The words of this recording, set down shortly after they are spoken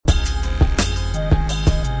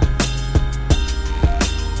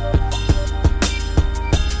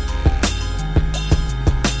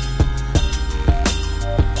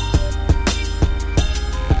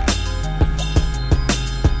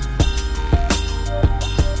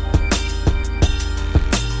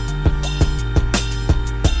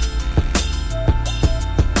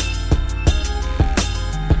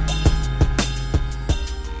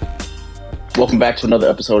Welcome back to another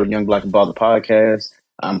episode of Young Black and Bother Podcast.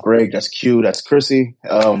 I'm Greg. That's Q. That's Chrissy.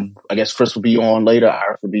 I guess Chris will be on later.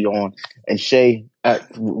 I will be on, and Shay.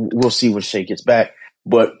 We'll see when Shay gets back.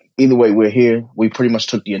 But either way, we're here. We pretty much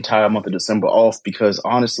took the entire month of December off because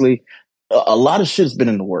honestly, a lot of shit has been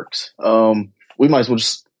in the works. We might as well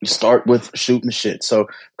just start with shooting the shit. So,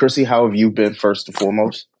 Chrissy, how have you been first and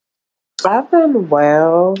foremost? I've been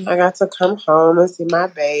well. I got to come home and see my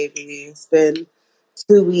baby. It's been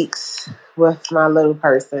 2 weeks with my little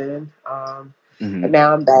person. And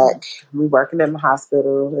now I'm back. We working in the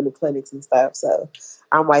hospital, in the clinics and stuff. So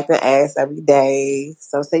I'm wiping ass every day.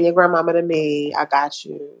 So say your grandmama to me, I got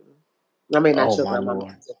you. I mean, not Oh your my grandmama.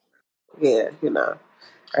 lord! Yeah,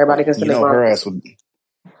 everybody can say their Her grandma. ass would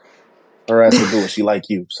do it. She like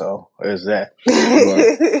you, so there's that.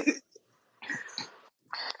 But,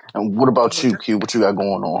 and what about you, Q? What you got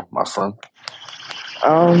going on, my friend?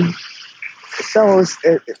 So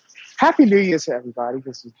Happy New Year to everybody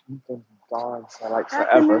because you've been gone for like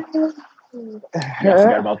forever. Yeah, I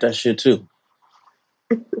forgot about that shit too.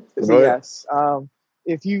 Yes.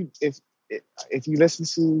 If you listen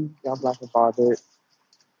to Young Black and Bothered,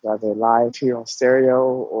 whether live here on stereo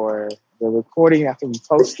or the recording after we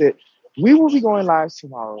post it, we will be going live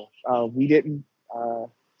tomorrow. We didn't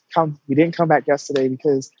come back yesterday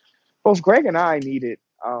because both Greg and I needed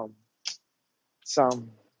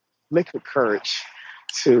some liquid courage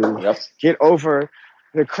to get over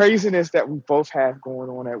the craziness that we both have going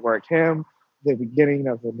on at work. Him, the beginning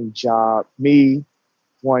of a new job, me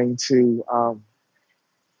wanting to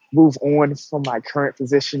move on from my current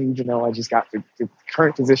position, even though I just got the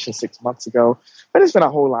current position 6 months ago. But it's been a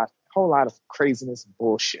whole lot of craziness and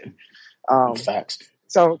bullshit. Facts.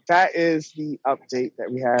 So that is the update that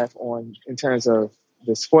we have in terms of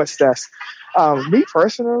the sports desk. Me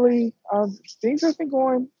personally, things have been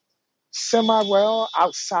going semi well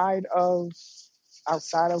outside of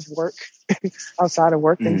work. Outside of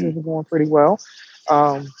work, things have been going pretty well.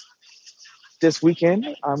 This weekend,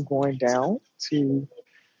 I'm going down to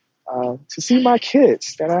see my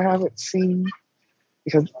kids that I haven't seen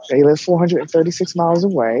because they live 436 miles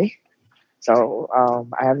away. So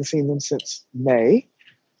I haven't seen them since May.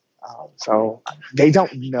 So they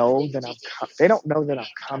don't know that I'm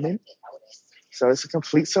coming. So it's a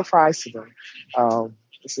complete surprise to them.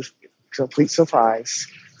 It's a complete surprise.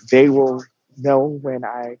 They will know when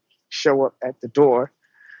I show up at the door,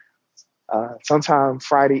 sometime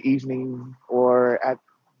Friday evening or at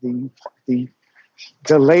the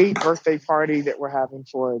delayed birthday party that we're having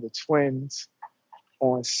for the twins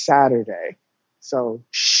on Saturday. So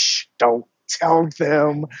don't tell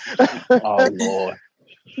them. Oh Lord.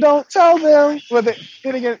 Don't tell them. But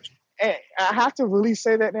then again, I have to really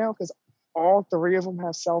say that now because all three of them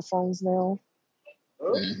have cell phones now.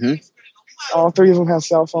 All three of them have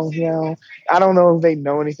cell phones now. I don't know if they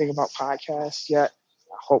know anything about podcasts yet.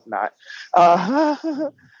 I hope not.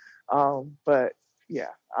 But yeah.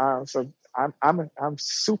 So I'm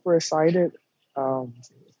super excited.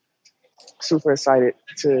 Super excited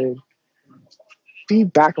to be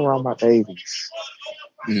back around my babies.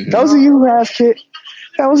 Those of you who have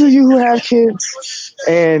kids,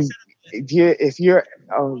 and if you're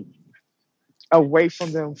away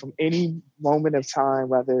from them from any moment of time,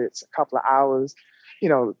 whether it's a couple of hours,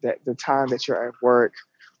 that the time that you're at work,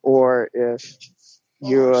 or if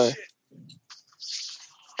you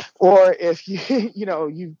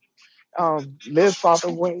you live far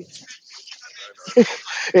away,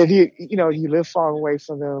 if you live far away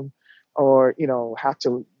from them, or have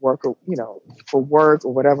to work, for work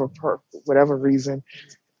or whatever reason,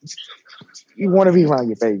 you want to be around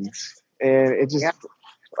your babies, and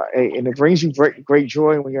it brings you great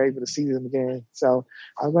joy when you're able to see them again. So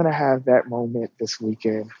I'm gonna have that moment this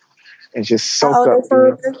weekend and just soak up.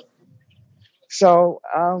 So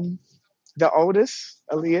the oldest,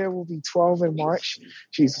 Aaliyah, will be 12 in March.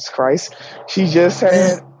 Jesus Christ, she just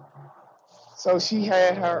had. So she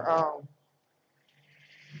had her.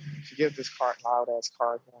 Forgive this loud ass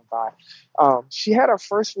car going by. She had her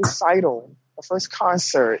first recital, her first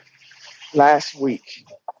concert last week.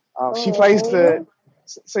 She plays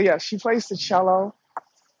she plays the cello.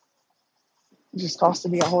 It just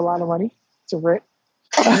costed me a whole lot of money to rent.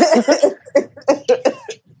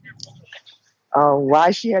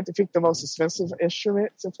 Why she had to pick the most expensive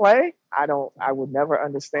instrument to play, I would never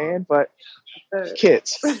understand, but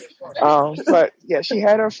kids. But yeah, she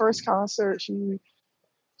had her first concert. She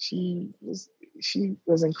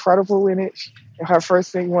was incredible in it. Her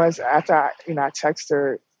first thing was after I texted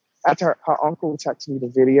her, after her uncle texted me the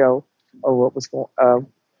video of what was going,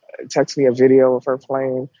 text me a video of her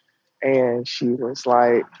playing, And she was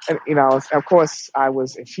like, and, you know, of course, I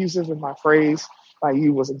was effusive in my praise. Like,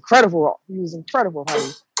 you was incredible,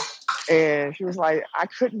 honey. And she was like, I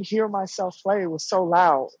couldn't hear myself play. It was so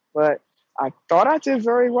loud, but I thought I did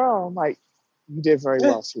very well. I'm like, you did very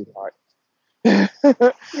well, sweetheart.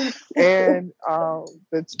 And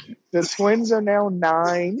the twins are now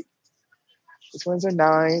 9. The twins are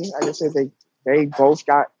 9. Like I said, they both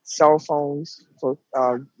got cell phones for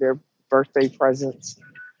their birthday presents,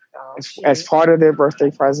 as part of their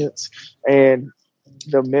birthday presents. And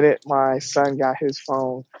the minute my son got his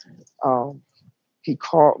phone, he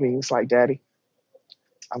called me. He was like, Daddy,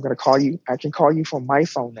 I'm going to call you. I can call you from my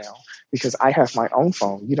phone now because I have my own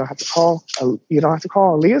phone. You don't have to call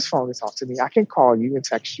Aaliyah's phone to talk to me. I can call you and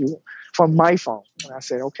text you from my phone. And I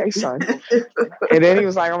said, okay, son. And then he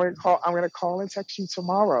was like, I'm going to call and text you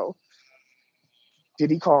tomorrow.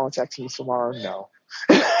 Did he call and text me tomorrow? No.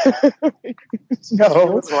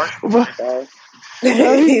 No.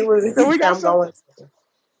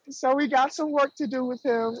 So we got some work to do with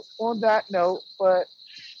him on that note, but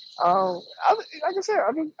like I said,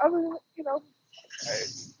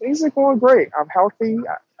 things are going great. I'm healthy.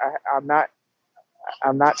 I'm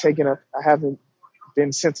not taking I haven't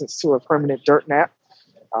been sentenced to a permanent dirt nap.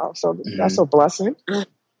 So that's a blessing.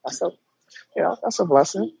 That's a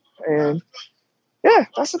blessing. And yeah,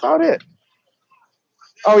 that's about it.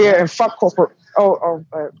 Oh yeah, and fuck corporate.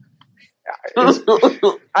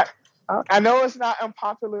 I know it's not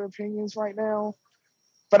unpopular opinions right now,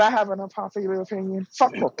 but I have an unpopular opinion.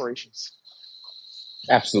 Fuck corporations.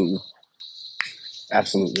 Absolutely.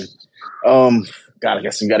 God, I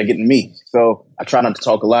guess we got to get into me. So I try not to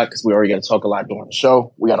talk a lot because we already got to talk a lot during the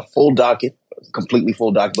show. We got a full docket, completely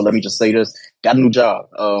full docket. But let me just say this: got a new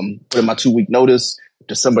job. Put in my 2-week notice,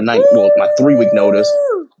 December 9th. Well, my 3-week notice,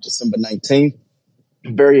 December 19th.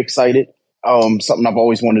 Very excited. Something I've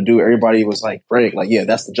always wanted to do. Everybody was like, Greg, like, yeah,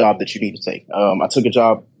 that's the job that you need to take. I took a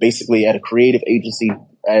job basically at a creative agency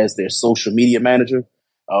as their social media manager.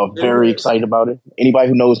 Very excited about it. Anybody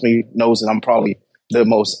who knows me knows that I'm probably the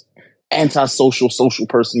most antisocial social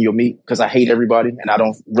person you'll meet because I hate everybody and I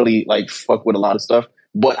don't really like fuck with a lot of stuff.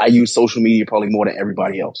 But I use social media probably more than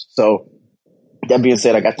everybody else. So that being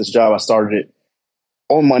said, I got this job. I started it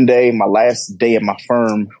on Monday. My last day at my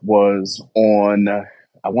firm was on,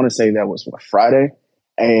 I want to say that was Friday.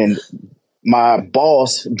 And my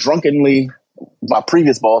boss my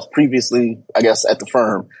previous boss, I guess at the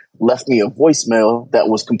firm, left me a voicemail that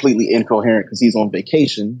was completely incoherent because he's on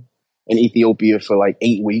vacation in Ethiopia for like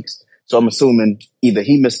 8 weeks. So I'm assuming either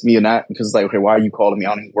he missed me or not because it's like, okay, why are you calling me? I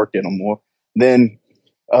don't even work there no more. Then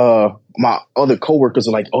my other coworkers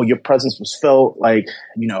are like, oh, your presence was felt. Like,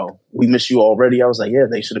 we miss you already. I was like, yeah,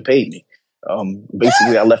 they should have paid me.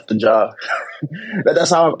 Basically, I left the job. That's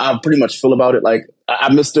how I pretty much feel about it. Like,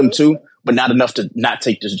 I miss them too, but not enough to not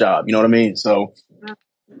take this job. You know what I mean? So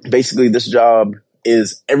basically, this job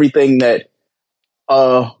is everything that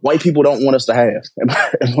white people don't want us to have,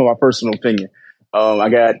 in my personal opinion. I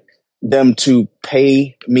got them to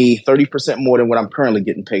pay me 30% more than what I'm currently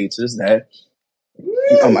getting paid. So this is that.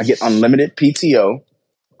 I get unlimited PTO.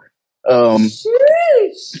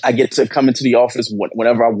 I get to come into the office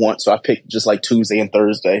whenever I want. So I picked just like Tuesday and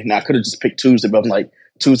Thursday. Now I could have just picked Tuesday, but I'm like,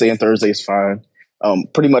 Tuesday and Thursday is fine.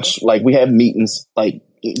 Pretty much like we have meetings, like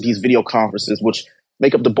these video conferences, which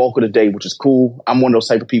make up the bulk of the day, which is cool. I'm one of those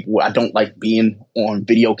type of people where I don't like being on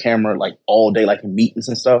video camera like all day, like in meetings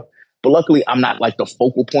and stuff. But luckily, I'm not like the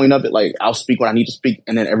focal point of it. Like I'll speak when I need to speak,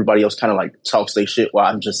 and then everybody else kind of like talks their shit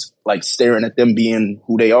while I'm just like staring at them being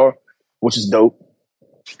who they are, which is dope.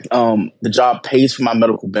 The job pays for my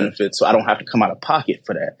medical benefits, so I don't have to come out of pocket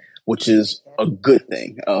for that, which is a good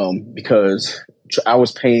thing. Because I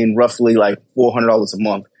was paying roughly like $400 a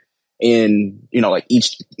month in, like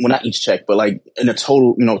not each check, but like in a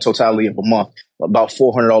total, totality of a month, about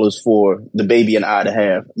 $400 for the baby and I to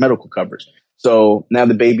have medical coverage. So now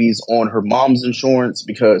the baby's on her mom's insurance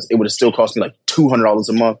because it would have still cost me like $200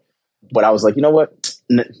 a month. But I was like, you know what?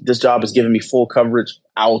 This job is giving me full coverage.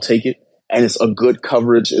 I'll take it. And it's a good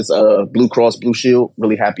coverage. It's a Blue Cross Blue Shield.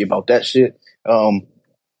 Really happy about that shit.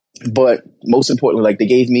 But most importantly, like they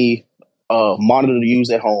gave me a monitor to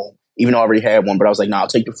use at home, even though I already had one. But I was like, nah, I'll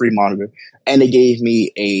take the free monitor. And they gave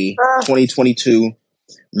me a 2022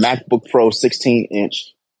 MacBook Pro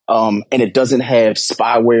 16-inch. And it doesn't have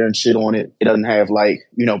spyware and shit on it. It doesn't have like,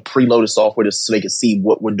 preloaded software so they can see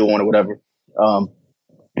what we're doing or whatever. I'm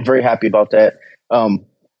very happy about that.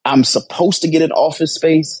 I'm supposed to get an office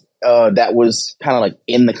space. That was kind of like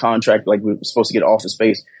in the contract, like we were supposed to get office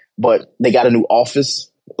space, but they got a new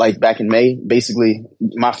office like back in May. Basically,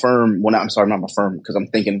 my firm, not my firm, because I'm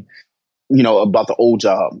thinking about the old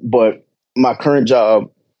job, but my current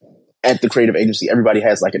job at the creative agency, everybody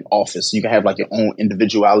has like an office. You can have like your own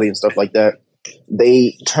individuality and stuff like that.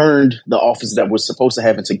 They turned the office that we're supposed to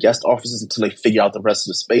have into guest offices until they figure out the rest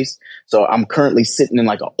of the space. So I'm currently sitting in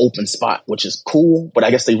like an open spot, which is cool. But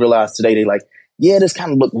I guess they realized today, they like, yeah, this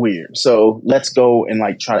kind of look weird. So let's go and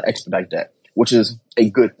like try to expedite that, which is a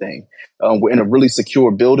good thing. We're in a really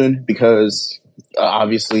secure building because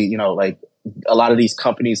obviously, like a lot of these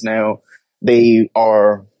companies now, they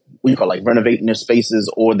are like renovating their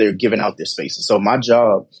spaces or they're giving out their spaces. So my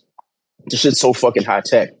job, this shit's so fucking high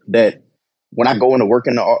tech that when I go into work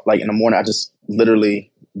in the morning, I just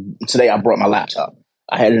literally, today I brought my laptop.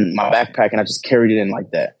 I had it in my backpack and I just carried it in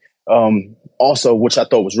like that. Also, which I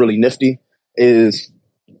thought was really nifty, is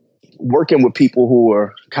working with people who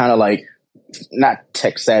are kind of like not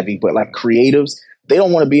tech savvy, but like creatives. They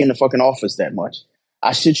don't want to be in the fucking office that much.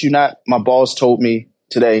 I shit you not. My boss told me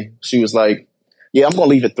today, she was like, yeah, I'm going to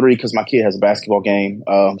leave at 3 because my kid has a basketball game.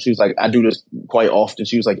 She was like, I do this quite often.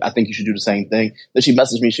 She was like, I think you should do the same thing. Then she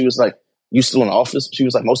messaged me. She was like, you still in the office? She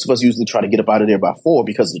was like, most of us usually try to get up out of there by 4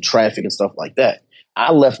 because of the traffic and stuff like that.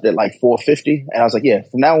 I left at like 4:50 and I was like, yeah,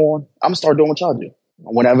 from now on, I'm going to start doing what y'all do.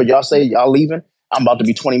 Whenever y'all say y'all leaving, I'm about to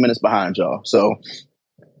be 20 minutes behind y'all. So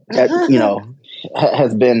that,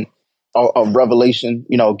 has been a revelation,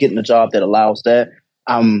 getting a job that allows that.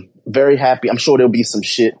 I'm very happy. I'm sure there'll be some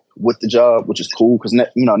shit with the job, which is cool because,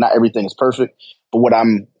 not everything is perfect. But what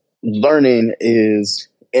I'm learning is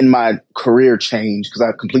in my career change, because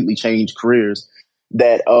I completely changed careers,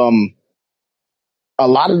 that a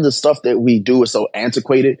lot of the stuff that we do is so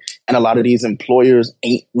antiquated, and a lot of these employers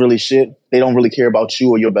ain't really shit. They don't really care about you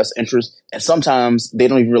or your best interest. And sometimes they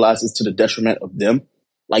don't even realize it's to the detriment of them,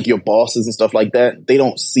 like your bosses and stuff like that. They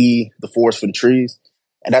don't see the forest for the trees.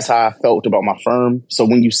 And that's how I felt about my firm. So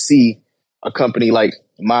when you see a company like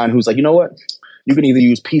mine who's like, you know what, you can either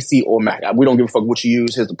use PC or Mac. We don't give a fuck what you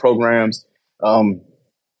use. Here's the programs. And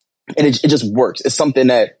it just works. It's something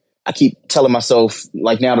that I keep telling myself,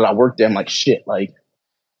 like now that I work there, I'm like, shit, like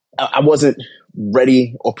I wasn't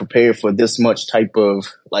ready or prepared for this much type of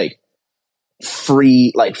like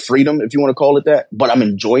freedom, if you want to call it that, but I'm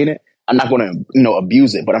enjoying it. I'm not going to,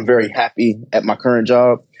 abuse it, but I'm very happy at my current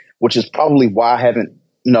job, which is probably why I haven't,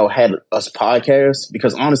 had us podcast,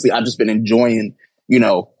 because honestly, I've just been enjoying,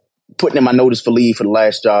 putting in my notice for leave for the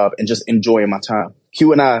last job and just enjoying my time.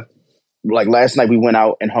 Q and I, like last night we went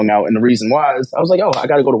out and hung out. And the reason why is I was like, oh, I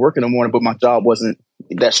got to go to work in the morning, but my job wasn't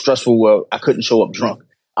that stressful where I couldn't show up drunk.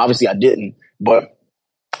 Obviously I didn't, but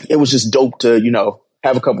it was just dope to,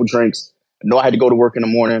 have a couple drinks. Know I had to go to work in the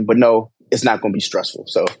morning, but no, it's not going to be stressful.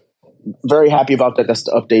 So very happy about that. That's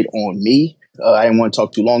the update on me. I didn't want to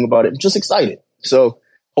talk too long about it. I'm just excited. So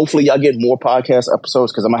hopefully y'all get more podcast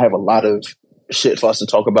episodes because I'm going to have a lot of shit for us to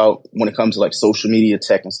talk about when it comes to like social media,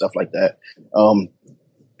 tech and stuff like that.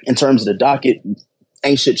 In terms of the docket,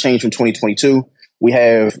 ain't shit changed from 2022. We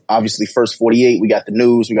have obviously first 48. We got the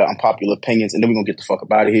news. We got unpopular opinions, and then we're going to get the fuck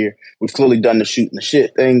up out of here. We've clearly done the shooting the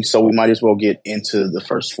shit thing, so we might as well get into the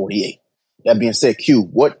first 48. That being said, Q,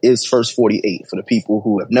 what is first 48 for the people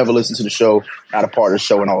who have never listened to the show, not a part of the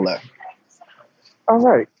show and all that? All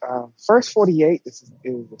right. First 48 is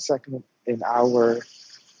the second in our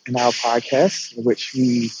podcast, in which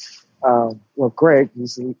we, Greg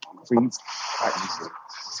usually reads, not usually,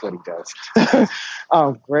 that's what he does.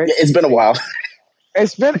 Greg, yeah, it's been a while.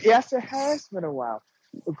 Yes, it has been a while.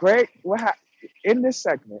 But Greg, in this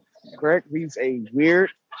segment, Greg reads a weird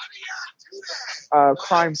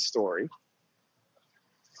crime story,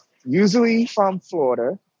 usually from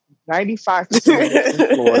Florida, 95%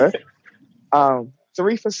 from Florida,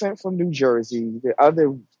 3% from New Jersey, the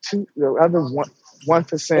other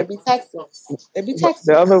 1%. It'd be Texas.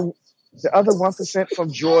 The other 1%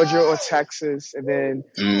 from Georgia or Texas, and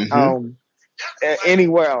then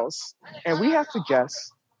anywhere else. And we have to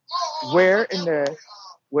guess where in the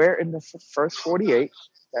first 48,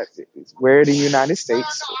 that is where in the United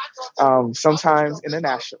States, sometimes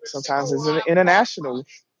international, sometimes it's an international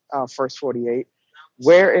first 48,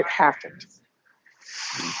 where it happened.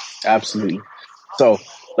 Absolutely. So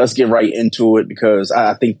let's get right into it because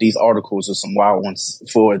I think these articles are some wild ones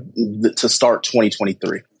to start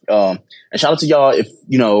 2023. And shout out to y'all if,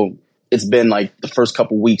 it's been like the first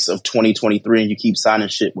couple weeks of 2023 and you keep signing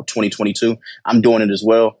shit with 2022. I'm doing it as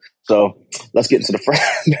well. So let's get into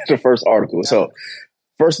the first article. So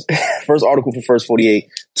first article for first 48,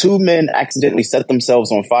 2 men accidentally set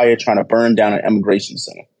themselves on fire trying to burn down an immigration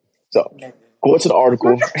center. So go to the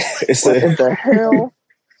article. It says, what the hell?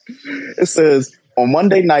 It says, on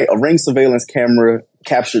Monday night, a Ring surveillance camera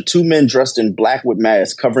captured two men dressed in black with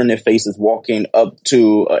masks, covering their faces, walking up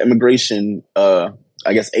to immigration,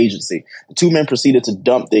 agency. The two men proceeded to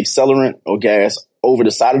dump the accelerant or gas over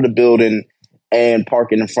the side of the building and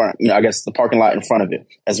parking in front, the parking lot in front of it.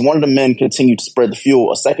 As one of the men continued to spread the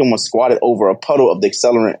fuel, a second one squatted over a puddle of the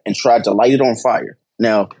accelerant and tried to light it on fire.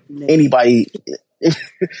 Now, anybody,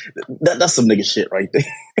 that's some nigga shit right there.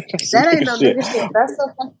 That ain't no nigga shit.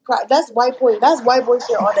 That's white boy. That's white boy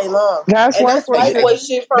shit all day long. That's white boy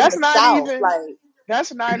shit from the South.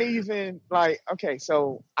 That's not even like, okay,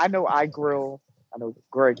 so I know I grill. I know,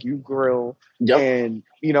 Greg, you grill. Yep. And,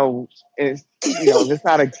 if it's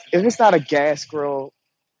not a gas grill,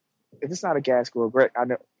 Greg, I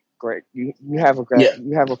know, Greg, you have a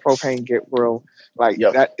propane grill,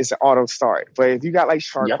 that is an auto start. But if you got like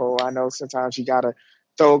charcoal, I know sometimes you gotta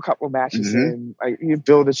throw a couple matches in, like you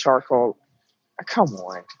build a charcoal. Come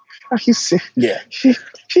on, are you serious? Yeah,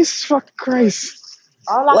 she's fucking crazy.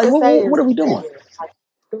 All I can say is, what are we doing?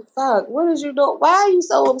 Fuck, what is you doing? Why are you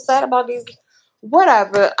so upset about these?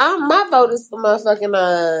 Whatever. My vote is for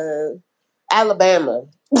motherfucking Alabama.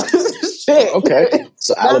 Shit. Okay.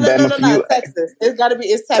 So Alabama for you. Texas. It's gotta be.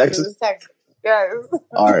 It's Texas. It's Texas. Yes.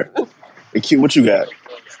 All right. Hey, Q, what you got?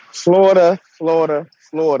 Florida. All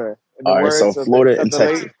right. So Florida and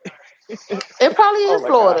Texas. It probably is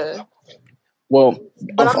Florida. God. Well,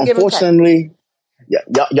 unfortunately,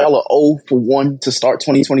 y'all are 0 for 1 to start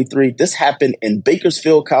 2023. This happened in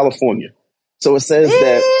Bakersfield, California. So it says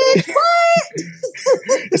that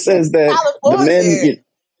the men.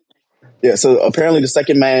 So apparently the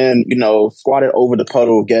second man, squatted over the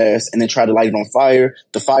puddle of gas and then tried to light it on fire.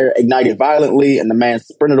 The fire ignited violently and the man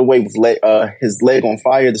sprinted away with his leg on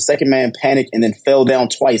fire. The second man panicked and then fell down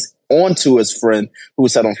twice onto his friend who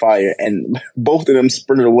was set on fire. And both of them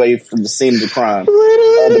sprinted away from the scene of the crime.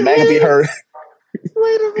 The man could be hurt.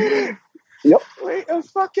 Wait a minute. Yep. Wait a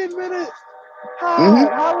fucking minute.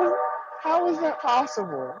 How is that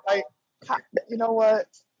possible? Like, you know what?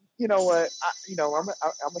 I'm gonna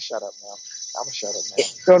shut up now.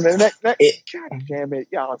 So the next, God damn it,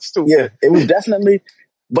 y'all stupid. Yeah, it was definitely.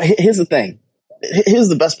 But here's the thing. Here's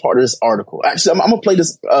the best part of this article. Actually, I'm gonna play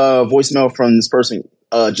this voicemail from this person,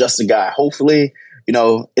 Justin Guy. Hopefully,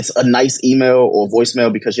 it's a nice email or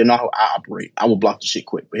voicemail because you know how I operate. I will block the shit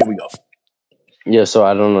quick. But here we go. Yeah, so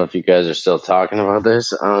I don't know if you guys are still talking about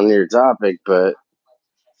this on your topic, but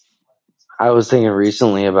I was thinking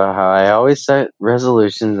recently about how I always set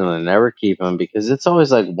resolutions and I never keep them because it's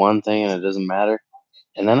always like one thing and it doesn't matter.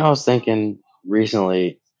 And then I was thinking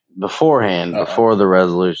recently, before the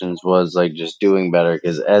resolutions, was like just doing better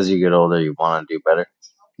because as you get older, you want to do better.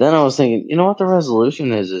 Then I was thinking, you know what the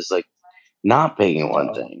resolution is like not picking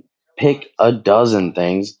one thing. Pick a dozen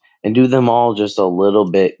things and do them all just a little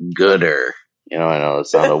bit gooder. I know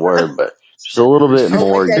that's not a word, but just a little bit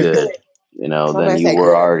more good, than you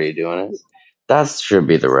were already doing it. That should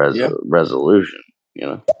be the resolution,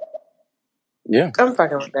 Yeah. I'm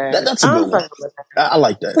fucking with that. That's a good one. I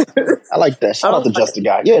like that. Shout out to Justin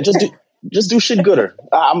Guy. Yeah, just do shit gooder.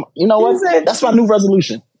 You know what? That's my new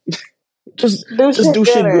resolution. just do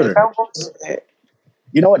shit gooder.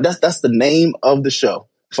 You know what? That's the name of the show.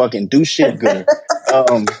 Fucking do shit gooder.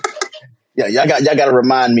 Y'all got to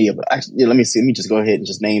remind me of it. Actually, let me see. Let me just go ahead and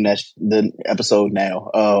just name the episode now.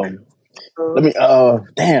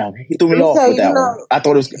 Damn, he threw me off with that one. I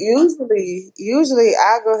thought it was usually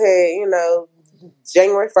I go ahead,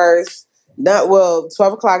 January 1st,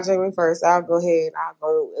 12 o'clock January 1st, I'll go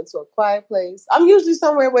into a quiet place. I'm usually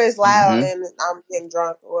somewhere where it's loud and I'm getting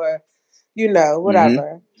drunk or,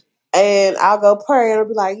 whatever. And I'll go pray and I'll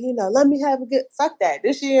be like, let me have a good, fuck that.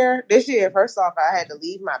 This year, first off, I had to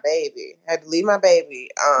leave my baby.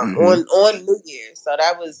 On New Year's. So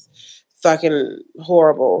that was fucking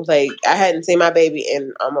horrible. Like, I hadn't seen my baby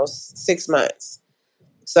in almost 6 months.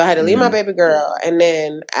 So I had to leave my baby girl. And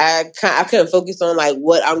then I couldn't focus on like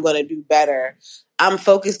what I'm going to do better. I'm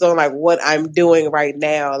focused on like what I'm doing right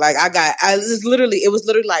now. Like it was literally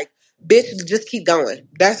like, bitch, just keep going.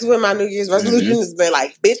 That's what my New Year's resolution has been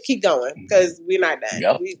like. Bitch, keep going because we're not done.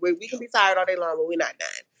 Yep. We can be tired all day long, but we're not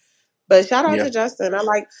done. But shout out to Justin.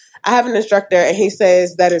 I have an instructor and he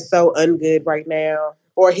says that is so ungood right now.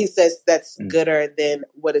 Or he says that's gooder than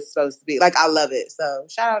what it's supposed to be. Like, I love it. So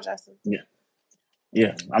shout out, Justin.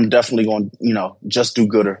 Yeah, I'm definitely going to, just do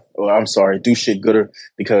gooder. Or I'm sorry, do shit gooder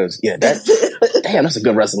because damn, that's a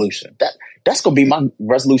good resolution. That's going to be my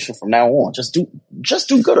resolution from now on. Just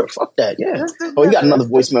do gooder. Fuck that. Yeah. Oh, you got another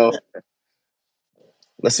voicemail.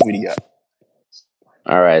 Let's see what he got.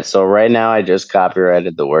 All right, so right now I just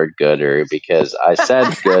copyrighted the word gooder because I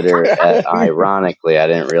said gooder. Ironically, I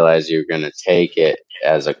didn't realize you were going to take it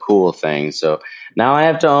as a cool thing. So now I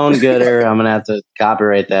have to own gooder. I'm going to have to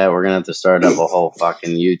copyright that. We're going to have to start up a whole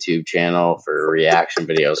fucking YouTube channel for reaction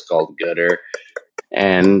videos called Gooder.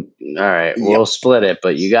 And all right, we'll split it,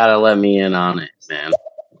 but you got to let me in on it, man.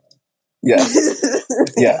 Yes.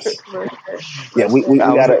 Yes. Yeah, we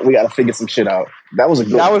gotta figure some shit out. That was a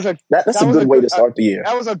good. That's a good way to start the year.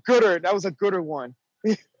 That was a gooder. That was a gooder one.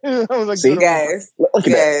 That was a gooder. Guys, look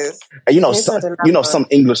at that. And some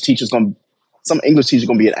English teachers gonna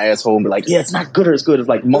be an asshole and be like, yeah, it's not gooder, it's good. It's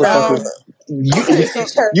like, motherfucker,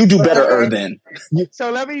 you do better than.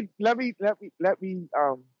 So let me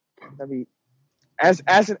as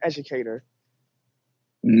an educator.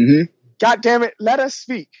 Mm-hmm. God damn it, let us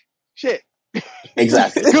speak. Shit.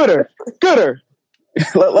 Exactly. Gooder.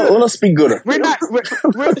 let us speak gooder. We're not in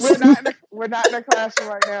the classroom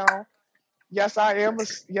right now. Yes, I am an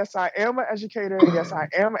educator. Yes, I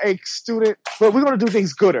am a student. But we're gonna do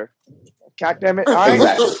things gooder. God damn it! All right.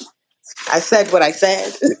 Exactly. I said what I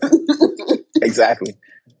said. Exactly.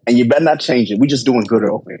 And you better not change it. We just doing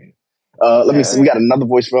gooder over here. Let me see. We got another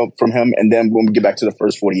voice from him, and then we'll get back to the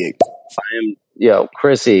first 48.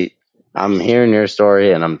 Chrissy, I'm hearing your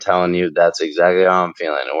story, and I'm telling you that's exactly how I'm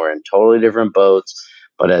feeling. We're in totally different boats,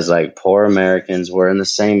 but as like poor Americans, we're in the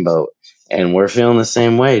same boat, and we're feeling the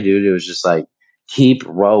same way, dude. It was just like, keep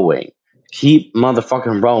rowing, keep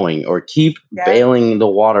motherfucking rowing, or keep bailing the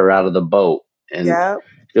water out of the boat. And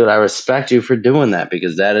dude, I respect you for doing that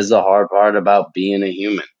because that is the hard part about being a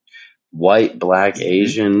human. White, black,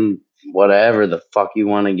 Asian, whatever the fuck you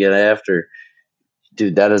want to get after.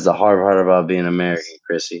 Dude, that is the hard part about being American,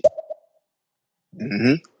 Chrissy.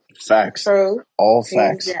 Mm-hmm. Facts. True. All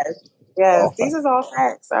facts. Yes. These is all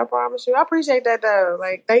facts. I promise you. I appreciate that though.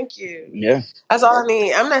 Like, thank you. Yeah. That's all I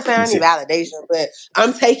need. I'm not saying I need validation, but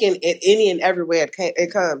I'm taking it any and everywhere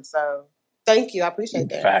it comes. So thank you. I appreciate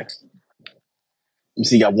that. Facts. You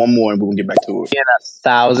see, you got one more and we're going to get back to it. Yeah,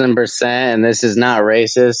 1,000%. And this is not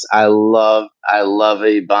racist. I love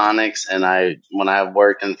Ebonics. And when I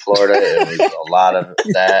worked in Florida, it was a lot of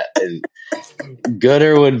that. And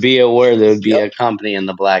gooder would be a word. There would be a company in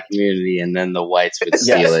the black community, and then the whites would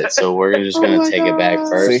steal it. So we're just going to take it back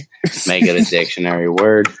first, make it a dictionary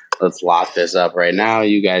word. Let's lock this up right now.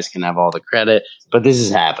 You guys can have all the credit, but this is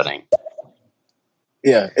happening.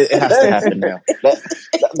 Yeah, it has to happen now.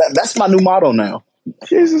 That's my new motto now.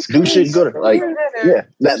 Jesus do Christ. Shit gooder. Like, yeah,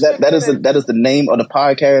 that is the name of the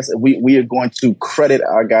podcast. We are going to credit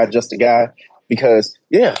our guy, Just a Guy, because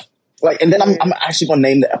and then I'm actually going to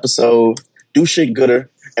name the episode "Do Shit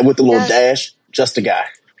Gooder" and with the little dash, Just a Guy.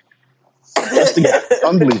 Just a Guy.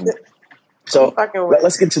 Unbelievable. So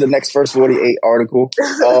let's get to the next first 48 article.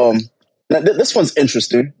 This one's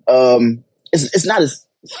interesting. It's not as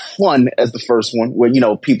fun as the first one where,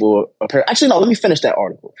 people actually, no, let me finish that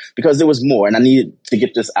article because there was more and I needed to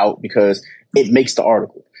get this out because it makes the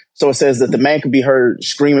article. So it says that the man could be heard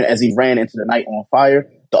screaming as he ran into the night on fire.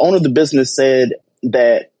 The owner of the business said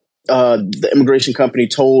that the immigration company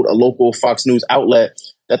told a local Fox News outlet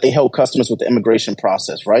that they help customers with the immigration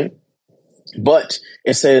process, right? But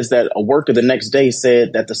it says that a worker the next day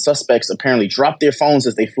said that the suspects apparently dropped their phones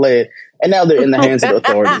as they fled, and now they're in the hands of the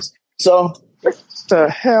authorities. So, the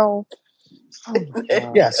hell? Oh my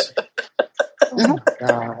God. Yes. Oh my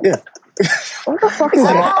God. Yeah. What the fuck is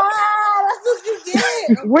that? That's what you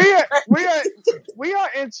get. We are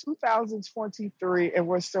in 2023 and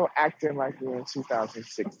we're still acting like we're in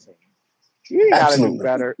 2016. We gotta do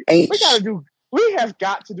better. We have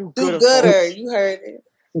got to do gooder. Do gooder. You heard it.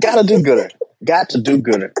 Gotta do gooder. Got to do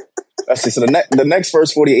gooder. Let's see. So the next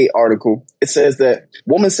first 48 article, it says that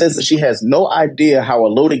woman says that she has no idea how a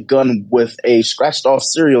loaded gun with a scratched off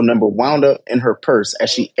serial number wound up in her purse as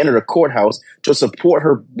she entered a courthouse to support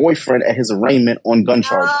her boyfriend at his arraignment on gun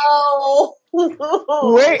charges. Oh.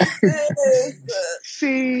 Wait.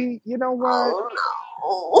 See, you know what?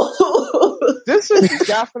 Oh, no. This is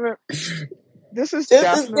definitely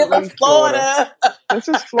Florida. This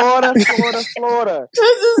is Florida. This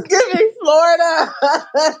is giving Florida.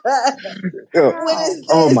 What is this?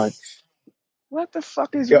 Oh my! What the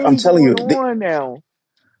fuck is really I'm telling going on now?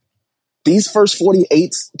 These first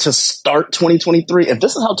 48s to start 2023. If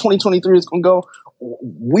this is how 2023 is going to go,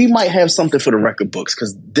 we might have something for the record books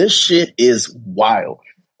because this shit is wild.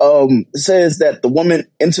 It says that the woman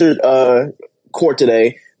entered court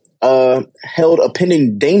today. Held a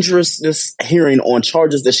pending dangerousness hearing on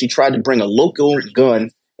charges that she tried to bring a local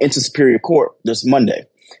gun into Superior Court this Monday.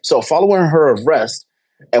 So following her arrest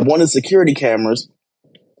at one of the security cameras,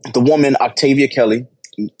 the woman, Octavia Kelly,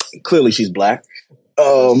 clearly she's black,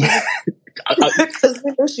 Because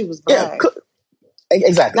we knew she was black. Yeah,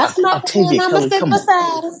 exactly. That's not Octavia Kelly, come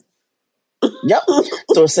on. Yep.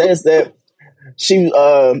 So it says that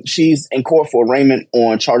she's in court for arraignment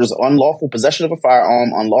on charges of unlawful possession of a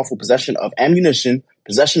firearm, unlawful possession of ammunition,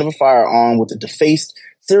 possession of a firearm with a defaced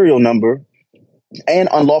serial number, and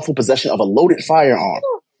unlawful possession of a loaded firearm.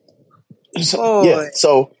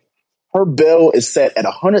 So her bail is set at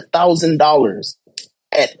 $100,000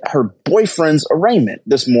 at her boyfriend's arraignment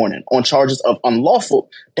this morning on charges of unlawful.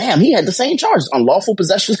 Damn, he had the same charges: unlawful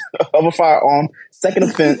possession of a firearm, second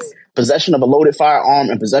offense, possession of a loaded firearm,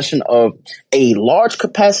 and possession of a large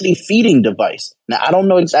capacity feeding device. Now, I don't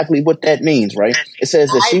know exactly what that means, right? It says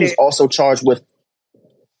that she was also charged with.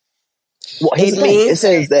 Well, it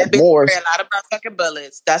says that Morris. A lot of fucking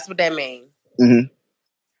bullets. That's what that means. Mm-hmm.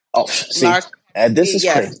 Oh, see, this is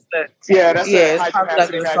crazy. It's probably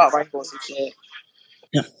like an assault rifle or some shit.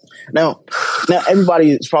 Yeah. Now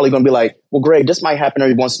everybody is probably going to be like, well, Greg, this might happen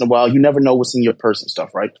every once in a while. You never know what's in your purse and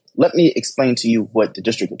stuff, right? Let me explain to you what the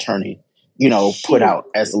district attorney, put out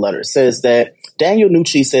as the letter. It says that Daniel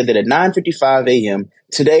Nucci said that at 9:55 a.m.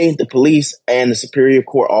 today, the police and the Superior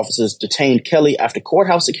Court officers detained Kelly after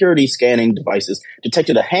courthouse security scanning devices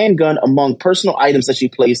detected a handgun among personal items that she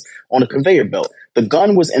placed on a conveyor belt. The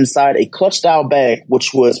gun was inside a clutch-style bag,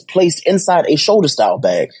 which was placed inside a shoulder-style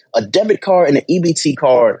bag, a debit card, and an EBT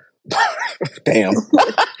card. Damn.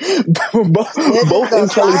 both in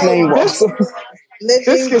Kelly's name, Ross.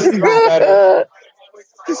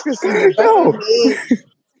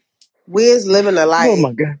 Wiz living a life. Oh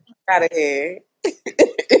my God. Out of here.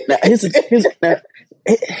 Now, here's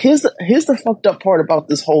the fucked up part about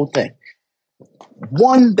this whole thing.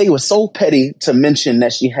 One, they were so petty to mention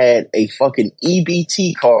that she had a fucking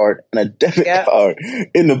EBT card and a debit card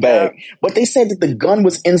in the bag. But they said that the gun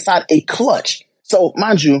was inside a clutch. So,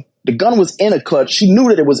 mind you, the gun was in a clutch. She knew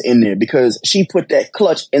that it was in there because she put that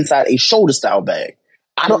clutch inside a shoulder-style bag.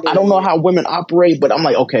 I don't know how women operate, but I'm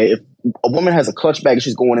like, okay, if a woman has a clutch bag and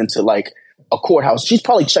she's going into like a courthouse, she's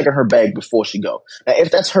probably checking her bag before she go. Now,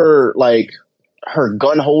 if that's her, like, her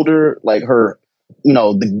gun holder, like her,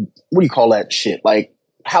 what do you call that shit? Like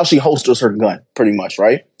how she holsters her gun, pretty much,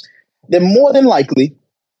 right? Then more than likely,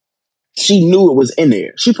 she knew it was in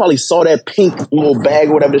there. She probably saw that pink little bag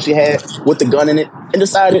or whatever that she had with the gun in it and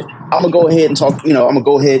decided, I'm going to go ahead and talk, I'm going to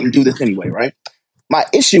go ahead and do this anyway, right? My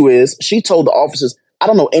issue is she told the officers, I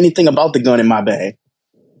don't know anything about the gun in my bag.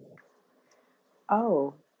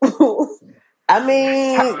 Oh. I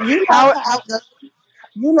mean, you're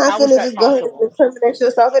not going to just go ahead and incriminate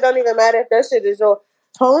yourself. It don't even matter if that shit is your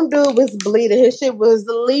home dude was bleeding. His shit was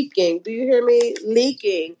leaking. Do you hear me?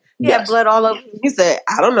 Leaking. He had blood all over. He said,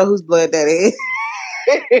 I don't know whose blood that is.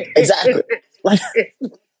 Exactly. Like,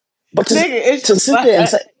 but to sit there and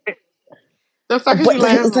say, the fuck is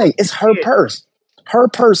but here's the thing, it's her purse. Her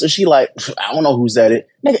purse, and she like, I don't know who's at it.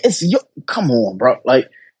 Nigga, it's your, come on, bro.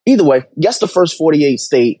 Like, either way, guess the first 48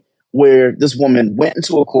 state where this woman went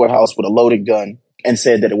into a courthouse with a loaded gun and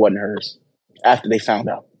said that it wasn't hers after they found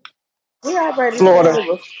out. Florida.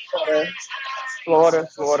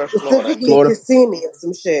 Specifically Kissimmee and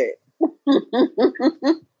some shit.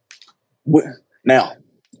 Now,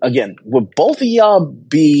 again, would both of y'all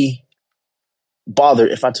be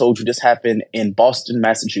bothered if I told you this happened in Boston,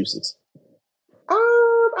 Massachusetts?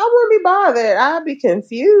 I wouldn't be bothered. I'd be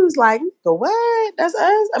confused. Like, the what? That's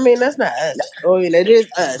us? I mean, that's not us. I mean, it is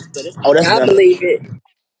us, but it's I believe it.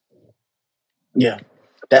 Yeah.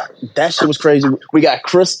 That shit was crazy. We got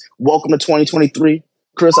Chris. Welcome to 2023.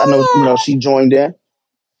 Chris, I know she joined in.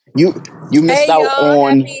 You missed out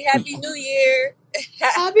on Happy New Year.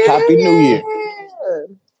 Happy New Year.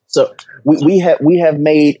 So we have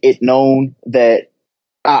made it known that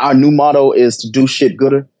our new motto is to do shit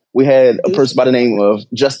gooder. We had a person by the name of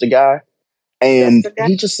Just a Guy, and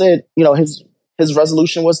he just said, his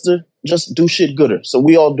resolution was to just do shit gooder. So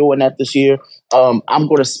we all doing that this year. I'm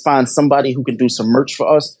going to find somebody who can do some merch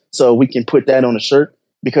for us so we can put that on a shirt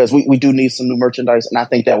because we do need some new merchandise, and I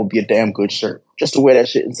think that would be a damn good shirt just to wear that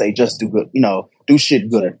shit and say just do good, do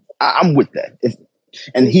shit gooder. I'm with that.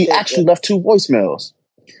 And he actually left 2 voicemails.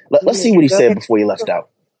 Let's see what he said before he left out.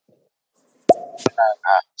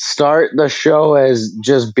 Start the show as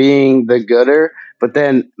just being the gooder, but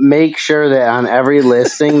then make sure that on every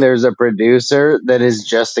listing there's a producer that is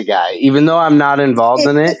just a guy. Even though I'm not involved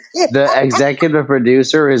in it, the executive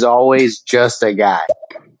producer is always just a guy.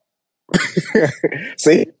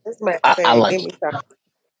 See? I like it.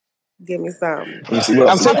 Give me some. Let me see what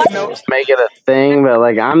I'm else. taking notes. Make it a thing, but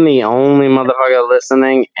like I'm the only motherfucker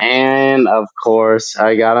listening, and of course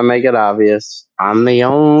I gotta make it obvious. I'm the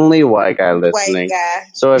only white guy White listening. guy.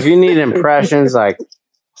 So if you need impressions like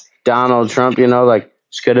Donald Trump, you know, like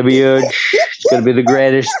it's gonna be it's gonna be the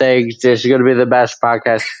greatest thing. This is gonna be the best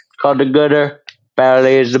podcast. It's called The Gooder.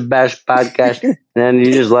 Apparently, it's the best podcast. And then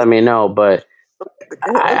you just let me know. But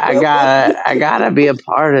I gotta be a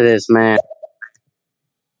part of this, man.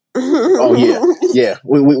 Oh yeah.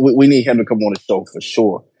 We need him to come on the show for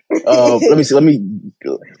sure. Let me see.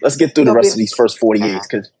 Let's get through the rest of these first 48.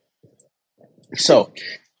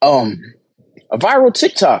 A viral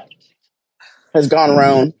TikTok has gone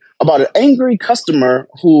around about an angry customer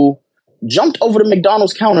who jumped over the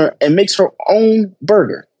McDonald's counter and makes her own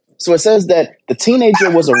burger. So it says that the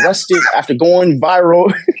teenager was arrested after going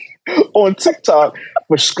viral on TikTok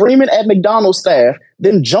for screaming at McDonald's staff,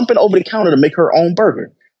 then jumping over the counter to make her own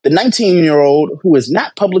burger. The 19-year-old, who has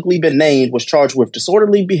not publicly been named, was charged with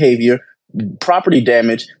disorderly behavior, property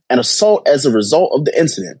damage, and assault as a result of the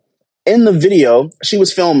incident. In the video, she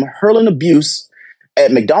was filmed hurling abuse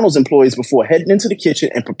at McDonald's employees before heading into the kitchen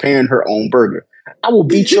and preparing her own burger. "I will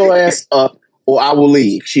beat your ass up or I will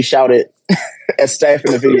leave," she shouted at staff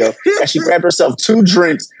in the video as she grabbed herself 2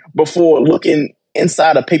 drinks before looking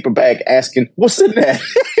inside a paper bag asking, "What's in that?"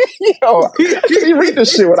 Yo, I can't even read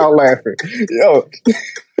this shit without laughing. Yo,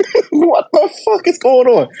 what the fuck is going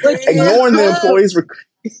on? Ignoring the employees.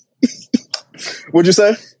 What'd you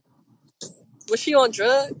say? Was she on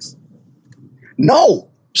drugs? No.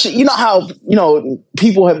 You know how,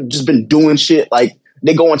 people have just been doing shit, like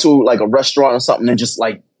they go into like a restaurant or something and just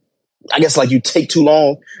like, I guess like you take too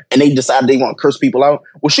long and they decide they want to curse people out.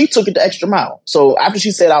 Well, she took it the extra mile. So after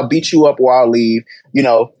she said, "I'll beat you up or I'll leave,"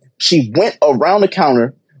 she went around the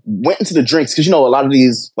counter, went into the drinks. Cause a lot of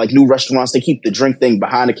these like new restaurants, they keep the drink thing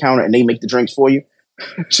behind the counter and they make the drinks for you.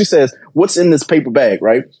 She says, "What's in this paper bag?"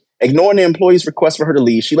 Right? Ignoring the employee's request for her to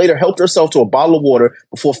leave, she later helped herself to a bottle of water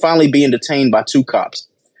before finally being detained by 2 cops.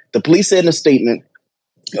 The police said in a statement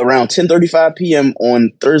around 10:35 p.m.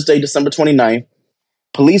 on Thursday, December 29th,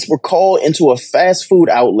 police were called into a fast food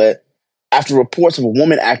outlet after reports of a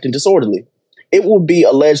woman acting disorderly. It will be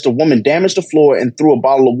alleged a woman damaged the floor and threw a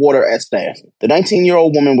bottle of water at staff. The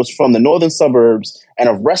 19-year-old woman was from the northern suburbs and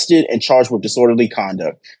arrested and charged with disorderly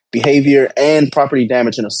conduct, behavior, and property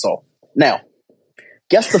damage and assault. Now,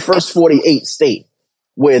 guess the first 48 state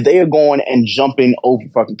where they are going and jumping over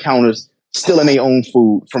fucking counters, stealing their own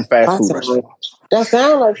food from fast food restaurants. That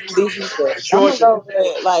sounds like some DC shit. Georgia. I'm gonna go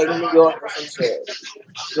with like New York or some shit.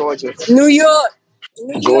 Georgia. New York.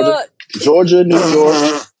 Georgia, New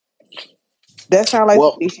York. That sounds like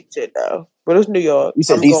some DC shit though. But it's New York. You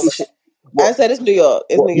said DC shit? I said it's New York.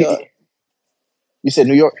 It's New York. You said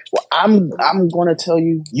New York? Well, I'm going to tell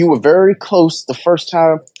you, you were very close the first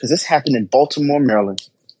time because this happened in Baltimore, Maryland.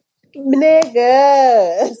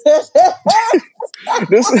 Nigga.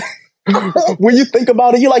 When you think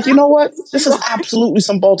about it, you're like, you know what? This is absolutely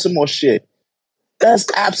some Baltimore shit. That's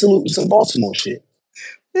absolutely some Baltimore shit.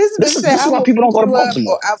 This is why people don't go to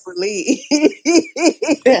Baltimore. I believe.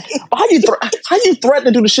 Yeah. How you threaten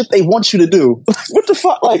to do the shit they want you to do? What the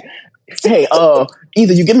fuck? Like, hey,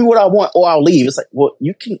 either you give me what I want or I'll leave. It's like, well,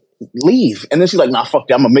 you can leave. And then she's like, nah, fuck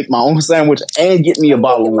that. I'm gonna make my own sandwich and get me a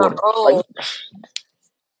bottle of water. Like,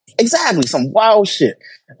 exactly, some wild shit.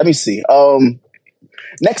 Let me see.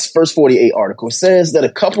 Next first 48 article says that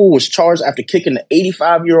a couple was charged after kicking out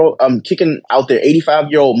their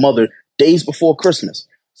 85-year-old mother days before Christmas.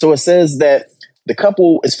 So it says that the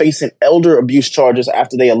couple is facing elder abuse charges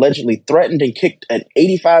after they allegedly threatened and kicked an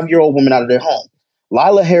 85-year-old woman out of their home.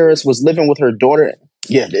 Lila Harris was living with her daughter.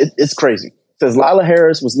 Yeah, it's crazy. It says Lila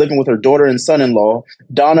Harris was living with her daughter and son-in-law,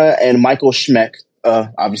 Donna and Michael Schmeck.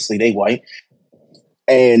 Obviously, they white.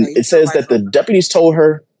 And it says that the deputies told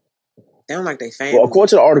her. They don't like they family. Well, according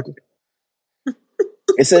to the article,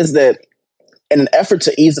 it says that in an effort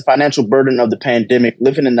to ease the financial burden of the pandemic,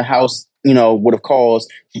 living in the house, would have caused.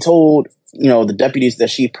 She told, the deputies that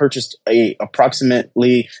she purchased a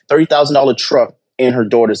approximately $30,000 truck in her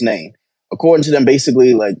daughter's name. According to them,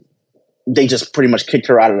 basically, like they just pretty much kicked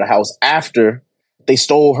her out of the house after they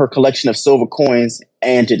stole her collection of silver coins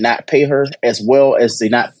and did not pay her, as well as they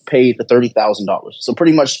not pay the $30,000. So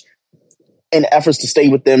pretty much, in efforts to stay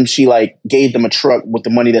with them, she like gave them a truck with the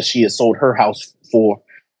money that she had sold her house for,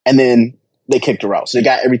 and then they kicked her out. So they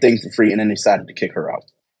got everything for free, and then they decided to kick her out.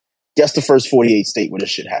 That's the first 48 state where this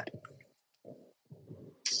shit happened.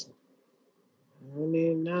 I don't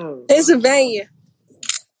even know. Pennsylvania.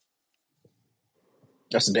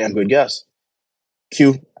 That's a damn good guess.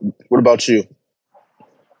 Q, what about you?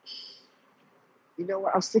 You know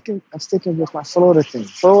what? I'm sticking with my Florida thing.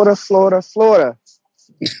 Florida.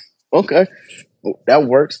 Okay, that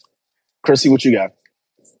works. Chrissy, what you got?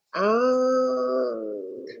 I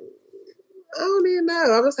don't even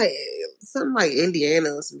know. I was like something like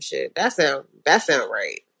Indiana or some shit. That sound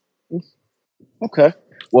right. Okay.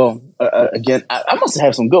 Well, again, I must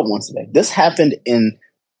have some good ones today. This happened in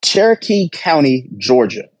Cherokee County,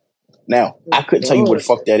 Georgia. Now, I couldn't tell you where the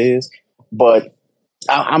fuck that is, but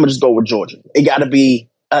I'm gonna just go with Georgia. It got to be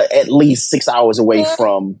at least 6 hours away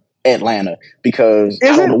from Atlanta because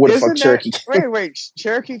I don't know where the fuck Cherokee. Wait,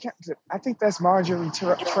 Cherokee. I think that's Marjorie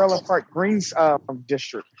Trailer Park Greens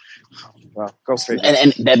district. Well, go figure.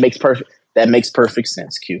 And that makes perfect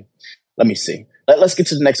sense. Q. Let me see. Let's get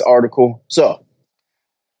to the next article. So,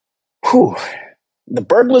 the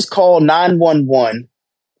burglars call 911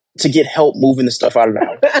 to get help moving the stuff out of the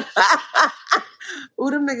house. Ooh,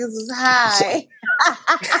 them niggas is high.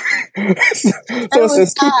 So it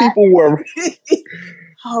says two people were.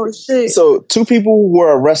 Oh shit! So 2 people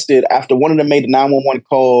were arrested after one of them made a 911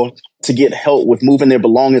 call to get help with moving their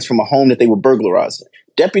belongings from a home that they were burglarizing.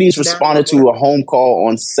 Deputies responded to a home call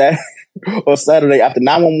on Saturday after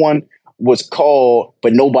 911 was called,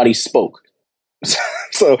 but nobody spoke.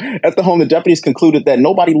 So at the home, the deputies concluded that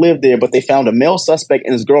nobody lived there, but they found a male suspect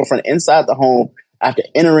and his girlfriend inside the home after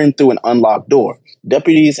entering through an unlocked door.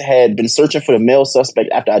 Deputies had been searching for the male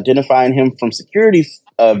suspect after identifying him from security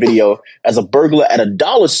video as a burglar at a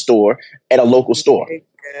dollar store at a local store.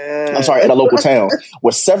 At a local town,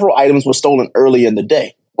 where several items were stolen earlier in the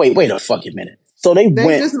day. Wait a fucking minute. So they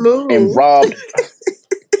went and robbed.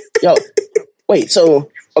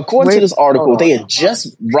 So according to this article, they had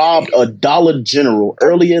just robbed a Dollar General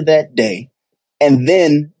earlier that day and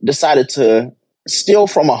then decided to steal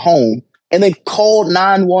from a home and then called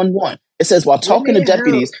 911. It says while talking to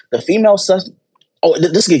deputies, the female suspect. Oh,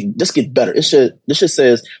 this gets better. This shit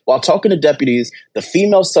says while talking to deputies, the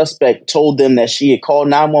female suspect told them that she had called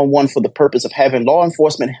 911 for the purpose of having law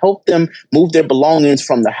enforcement help them move their belongings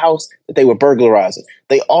from the house that they were burglarizing.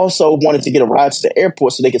 They also wanted to get a ride to the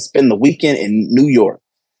airport so they could spend the weekend in New York.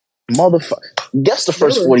 Motherfucker. Guess the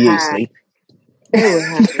first 48 states. They were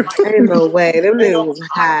high. Ain't no way. Them niggas was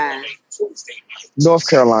high. North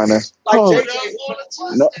Carolina.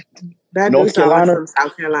 No. That North Carolina? Like some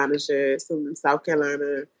South Carolina shit. Some South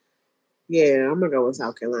Carolina. Yeah, I'm gonna go with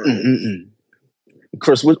South Carolina.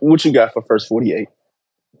 Chris, what you got for first 48?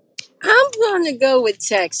 I'm gonna go with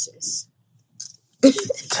Texas.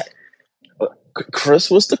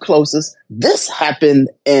 Chris was the closest. This happened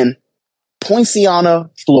in Poinciana,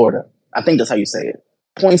 Florida. I think that's how you say it.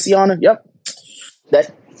 Poinciana. Yep.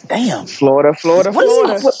 Florida.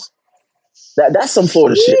 That's some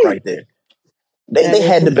Florida shit right there. They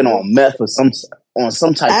had to have been on meth or some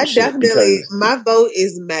type of shit. My vote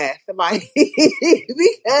is meth. Like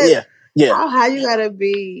because how you gotta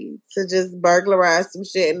be to just burglarize some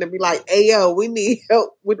shit and to be like, hey yo, we need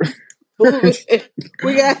help with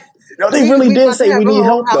we got they really did say we need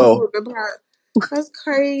help though. That's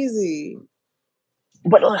crazy.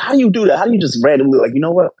 But how do you do that? How do you just randomly like, you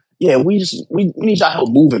know what? Yeah, we need y'all help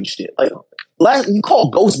moving shit. Like you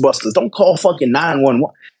call Ghostbusters, don't call fucking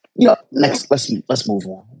 911. Next, let's move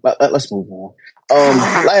on. Let's move on.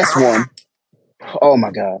 Last one. Oh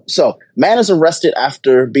my God. So, man is arrested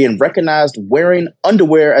after being recognized wearing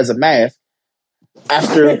underwear as a mask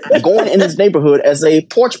after going in his neighborhood as a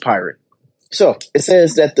porch pirate. So, it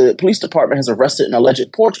says that the police department has arrested an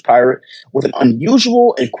alleged porch pirate with an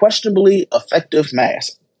unusual and questionably effective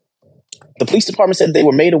mask. The police department said they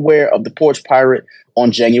were made aware of the porch pirate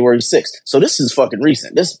on January 6th. So this is fucking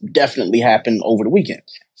recent. This definitely happened over the weekend.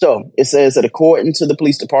 So it says that according to the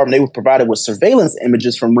police department, they were provided with surveillance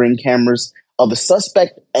images from Ring cameras of the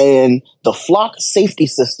suspect, and the Flock safety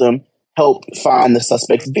system helped find the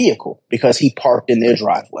suspect's vehicle because he parked in their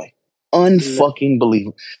driveway. Unfucking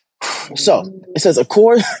believable. So it says,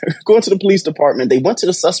 according to the police department, they went to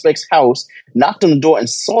the suspect's house, knocked on the door, and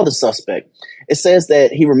saw the suspect. It says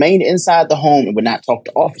that he remained inside the home and would not talk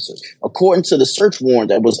to officers. According to the search warrant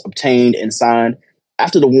that was obtained and signed,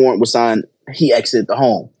 after the warrant was signed, he exited the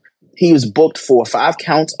home. He was booked for 5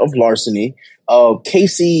 counts of larceny,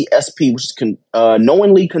 KCSP, which is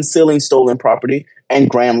knowingly concealing stolen property, and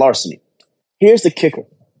grand larceny. Here's the kicker.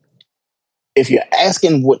 If you're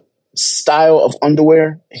asking what style of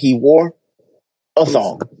underwear he wore, a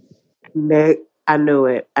thong. I knew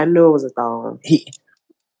it. I knew it was a thong.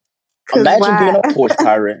 Imagine being a porch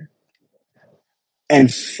pirate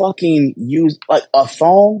and fucking use like a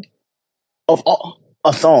thong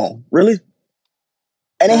a thong, really?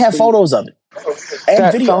 And they have photos of it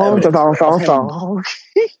and video evidence. Thong.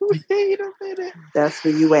 Wait a minute. That's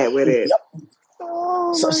where you at with it. Yep. Oh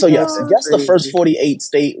my So yes, That's God. guess the first crazy. 48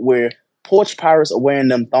 state where porch pirates are wearing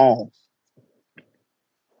them thongs.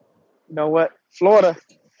 You know what? Florida,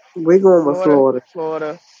 We're going with Florida, Florida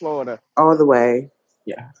Florida, Florida. all the way.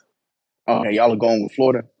 Yeah. Okay, y'all are going with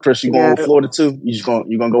Florida. Chris, you going Yeah. with Florida too? You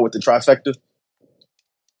gonna go with the trifecta?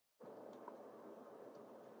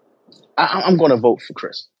 I'm gonna vote for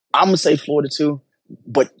Chris. I'm gonna say Florida too,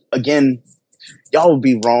 but again, y'all would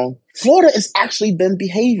be wrong. Florida has actually been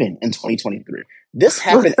behaving in 2023. This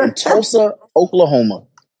happened in Tulsa, Oklahoma,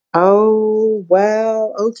 Oh,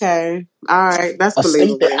 well, okay. All right. That's a state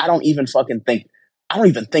that believable. I don't even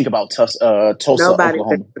think about Tulsa, Nobody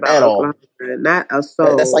Oklahoma thinks about at all. Oklahoma. Not a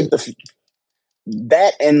That's like soul.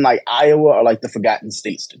 that and like Iowa are like the forgotten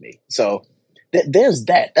states to me. So there's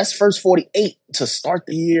that. That's first 48 to start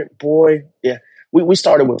the year, boy. Yeah, we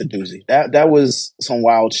started with the doozy. That was some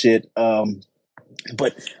wild shit.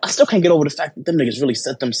 But I still can't get over the fact that them niggas really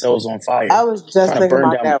set themselves on I fire, was just trying to thinking burn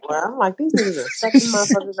about down. that one. I'm like, these niggas are set the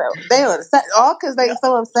motherfuckers out. They are set all because they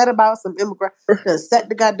so upset about some immigrant to set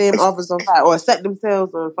the goddamn office on fire or set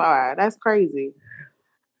themselves on fire. That's crazy.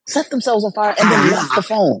 Set themselves on fire and then left the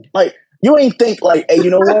phone. Like you ain't think like, hey,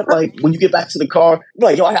 you know what? Like when you get back to the car, you're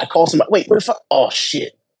like, yo, I gotta call somebody. Wait, where the fuck? Oh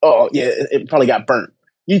shit. Oh yeah, it probably got burnt.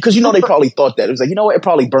 Because they probably thought that it was like, you know what? It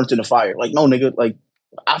probably burnt in the fire. Like no, nigga, like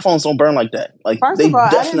iPhones don't burn like that. Like First they of all, I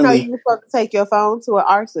didn't know definitely. you were supposed to take your phone to an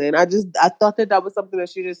arson. I thought that was something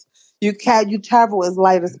that you travel as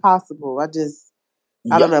light as possible. I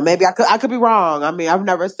don't Yep. know. Maybe I could be wrong. I mean, I've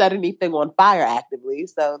never set anything on fire actively,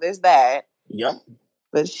 so there's that. Yep.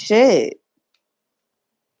 But shit.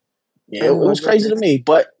 Yeah, it Oh my was crazy to goodness. me,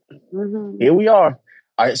 but Mm-hmm. here we are.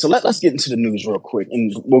 All right, so let's get into the news real quick,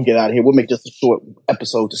 and we'll get out of here. We'll make this a short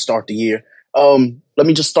episode to start the year. Let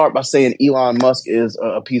me just start by saying Elon Musk is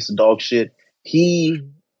a piece of dog shit. He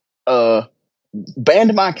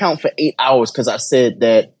banned my account for 8 hours because I said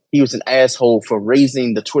that he was an asshole for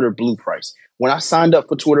raising the Twitter Blue price. When I signed up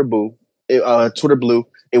for Twitter Blue, it was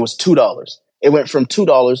 $2. It went from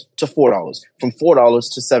 $2 to $4, from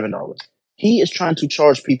 $4 to $7. He is trying to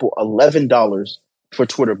charge people $11 for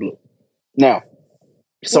Twitter Blue. Now,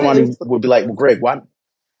 What somebody is would be like, well, Greg, why?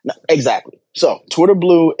 No, exactly. So Twitter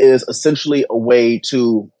Blue is essentially a way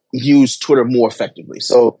to use Twitter more effectively.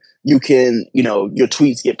 So you can, your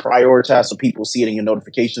tweets get prioritized so people see it in your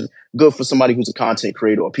notifications. Good for somebody who's a content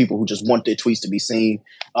creator or people who just want their tweets to be seen.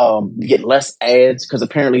 You get less ads because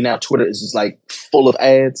apparently now Twitter is just like full of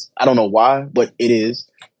ads. I don't know why, but it is.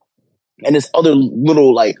 And there's other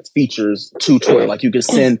little like features to Twitter. Like you can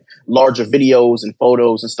send larger videos and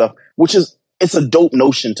photos and stuff, it's a dope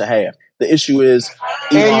notion to have. The issue is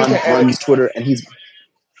And you Elon can edit. runs Twitter and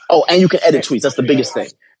and you can edit tweets. That's the biggest thing.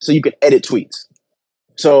 So you can edit tweets.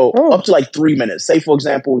 So up to like 3 minutes. Say for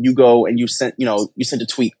example, you go and you sent a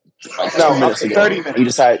tweet like 2 minutes ago. 30 minutes. And you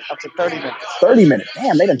decide Up to 30 minutes. 30 minutes.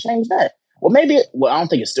 Damn, they done changed that. Well, I don't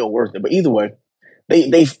think it's still worth it, but either way,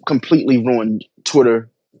 they've completely ruined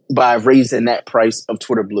Twitter by raising that price of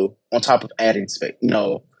Twitter Blue on top of adding space.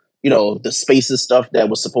 The Spaces stuff that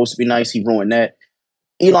was supposed to be nice, he ruined that.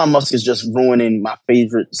 Elon Musk is just ruining my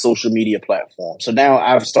favorite social media platform. So now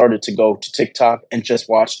I've started to go to TikTok and just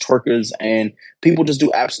watch twerkers and people just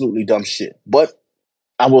do absolutely dumb shit. But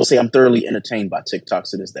I will say I'm thoroughly entertained by TikTok,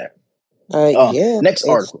 so there's that. Next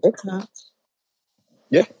article.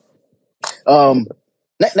 Yeah.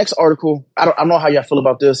 Next article. I don't know how y'all feel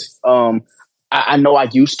about this. I know I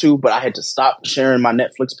used to, but I had to stop sharing my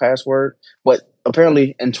Netflix password. But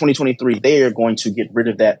apparently in 2023, they are going to get rid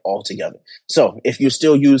of that altogether. So if you're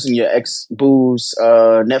still using your ex-boo's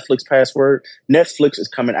Netflix password, Netflix is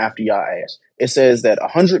coming after y'all ass. It says that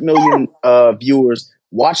 100 million viewers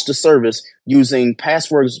watch the service using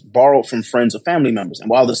passwords borrowed from friends or family members. And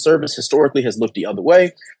while the service historically has looked the other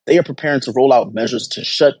way, they are preparing to roll out measures to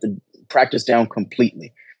shut the practice down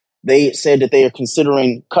completely. They said that they are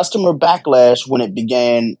considering customer backlash when it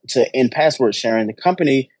began to end password sharing. The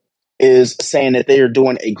company is saying that they are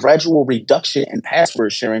doing a gradual reduction in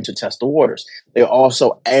password sharing to test the waters. They're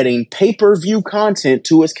also adding pay-per-view content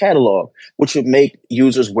to its catalog, which would make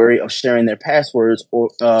users wary of sharing their passwords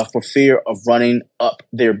or for fear of running up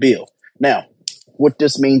their bill. Now, what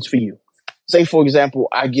this means for you. Say, for example,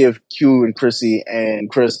 I give Q and Chrissy and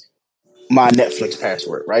Chris my Netflix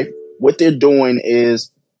password, right? What they're doing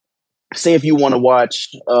is, say if you want to watch,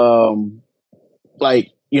 what's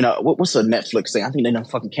a Netflix thing? I think they done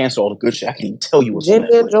fucking cancel all the good shit. I can't even tell you what's on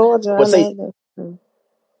Jimmy in Netflix. Georgia.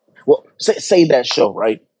 Say that show,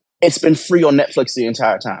 right? It's been free on Netflix the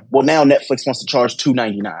entire time. Well, now Netflix wants to charge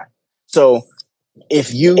 $2.99. So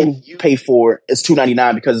If you pay for it, it's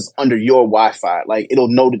 $2.99 because it's under your Wi-Fi. Like it'll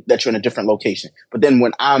know that you're in a different location. But then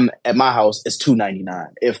when I'm at my house, it's $2.99.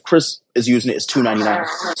 If Chris is using it, it's $2.99.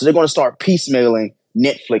 So they're going to start piecemealing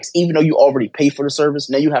Netflix, even though you already pay for the service.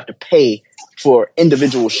 Now you have to pay for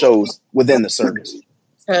individual shows within the service.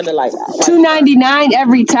 Kind of like that. $2.99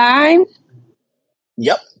 every time.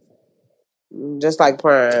 Yep. Just like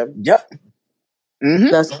Prime. Yep.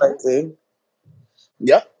 Mm-hmm. That's crazy.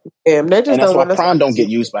 Yep. Damn, they just and that's don't why want Prime don't get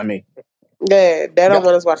used by me. Yeah, they don't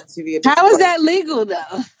want us watching TV. How is that legal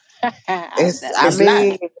though? I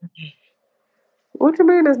mean, what you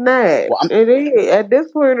mean it's not? Well, it is at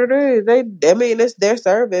this point. It is. It's their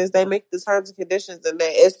service. They make the terms and conditions, and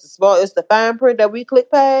it's the fine print that we click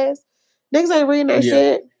past. Niggas ain't reading that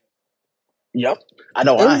shit. Yep, I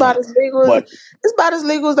know. It's about as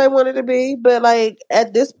legal as they want it to be. But like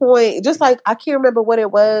at this point, just like I can't remember what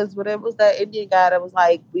it was, but it was that Indian guy that was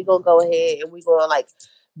like, "We gonna go ahead and we gonna like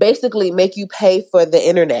basically make you pay for the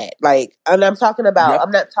internet." Like, and I'm talking about.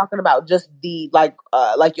 I'm not talking about just the like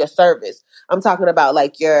your service. I'm talking about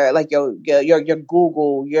like your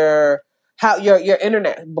Google, your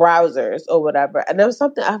internet browsers or whatever. And there was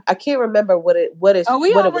something I can't remember what it is. Oh,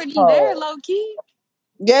 we already there, low key.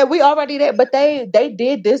 Yeah, we already there, but they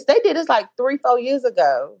did this. They did this like 3-4 years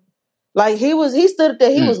ago. Like he stood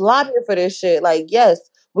there. He was lobbying for this shit. Like, yes,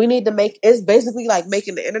 we need to it's basically like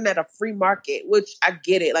making the internet a free market, which I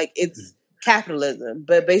get it. Like it's capitalism,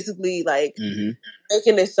 but basically like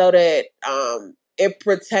making it so that it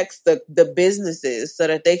protects the businesses so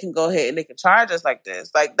that they can go ahead and they can charge us like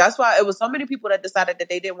this. Like that's why it was so many people that decided that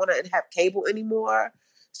they didn't want to have cable anymore.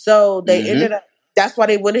 So they ended up. That's why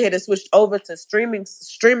they went ahead and switched over to streaming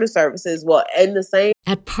services. Well, and the same.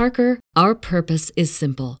 At Parker, our purpose is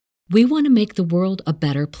simple. We want to make the world a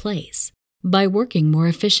better place by working more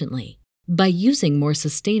efficiently, by using more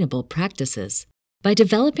sustainable practices, by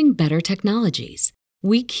developing better technologies.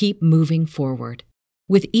 We keep moving forward.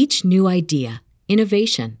 With each new idea,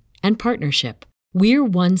 innovation, and partnership, we're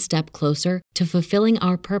one step closer to fulfilling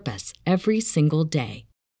our purpose every single day.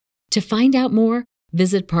 To find out more,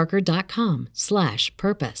 visit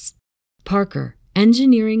parker.com/purpose. Parker,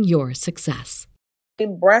 engineering your success.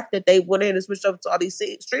 In breath that they went in and switched over to all these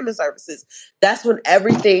streaming services. That's when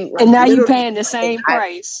everything. Like, and now you're paying the same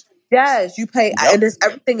price. Yes, you pay, and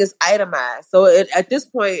everything is itemized. So at this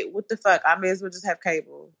point, what the fuck? I may as well just have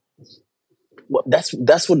cable. Well,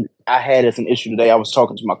 that's what I had as an issue today. I was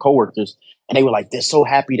talking to my coworkers, and they were like, they're so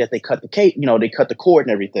happy that they cut the they cut the cord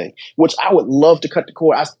and everything, which I would love to cut the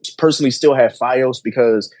cord. I personally still have Fios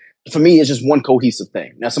because for me, it's just one cohesive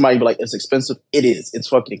thing. Now, somebody be like, it's expensive. It is. It's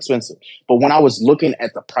fucking expensive. But when I was looking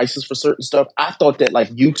at the prices for certain stuff, I thought that like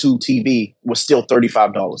YouTube TV was still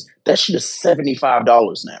 $35. That shit is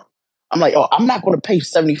 $75 now. I'm like, I'm not going to pay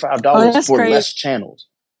 $75 for less channels.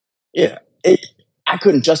 Yeah. I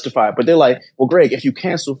couldn't justify it, but they're like, well, Greg, if you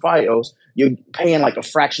cancel Fios, you're paying like a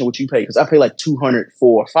fraction of what you pay. Cause I pay like $200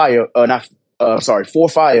 for Fios, for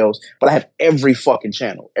Fios, but I have every fucking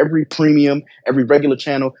channel, every premium, every regular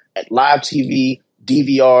channel, at live TV,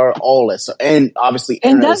 DVR, all that stuff. And obviously,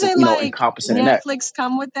 and doesn't encompassing in that. Netflix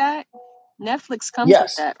come with that? Netflix comes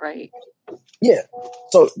with that, right? Yeah.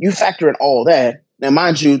 So you factor in all that. Now,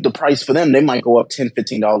 mind you, the price for them, they might go up $10,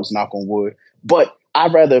 $15, knock on wood, but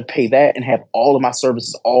I'd rather pay that and have all of my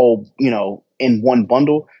services all, in one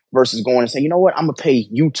bundle versus going and saying, you know what, I'm going to pay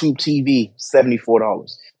YouTube TV $74.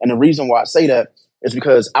 And the reason why I say that is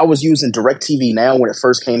because I was using DirecTV Now when it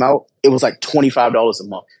first came out. It was like $25 a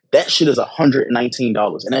month. That shit is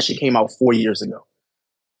 $119. And that shit came out 4 years ago.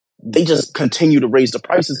 They just continue to raise the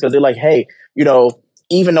prices because they're like, hey,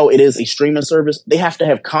 even though it is a streaming service, they have to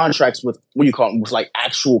have contracts with, with like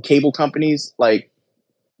actual cable companies, like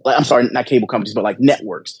I'm sorry, not cable companies, but like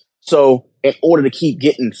networks. So in order to keep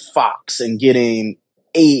getting Fox and getting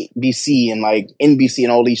ABC and like NBC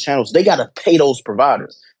and all these channels, they got to pay those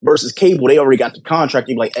providers versus cable. They already got the contract.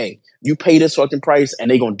 They're like, hey, you pay this fucking price and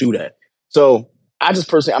they going to do that. So I just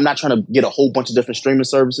personally, I'm not trying to get a whole bunch of different streaming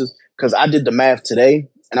services because I did the math today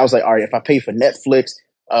and I was like, all right, if I pay for Netflix,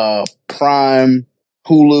 Prime,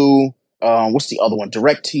 Hulu, what's the other one?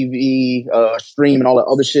 DirecTV, Stream and all that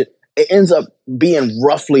other shit. It ends up being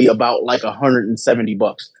roughly about like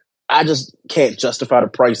 $170. I just can't justify the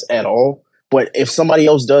price at all. But if somebody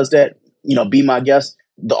else does that, be my guest.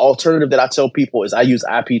 The alternative that I tell people is I use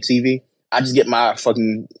IPTV. I just get my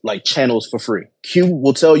fucking like channels for free. Q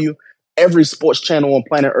will tell you every sports channel on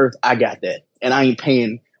planet Earth, I got that. And I ain't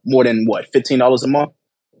paying more than $15 a month.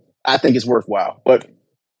 I think it's worthwhile. But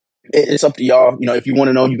it's up to y'all. If you want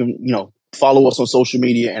to know, you can, follow us on social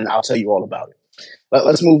media and I'll tell you all about it.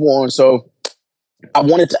 Let's move on. So I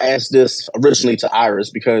wanted to ask this originally to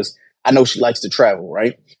Iris because I know she likes to travel,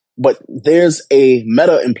 right? But there's a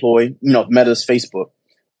Meta employee, Meta's Facebook.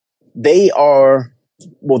 They paid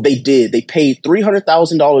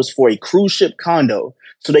 $300,000 for a cruise ship condo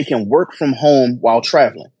so they can work from home while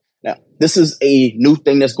traveling. Now, this is a new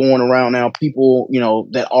thing that's going around now. People,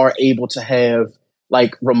 that are able to have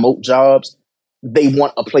like remote jobs, they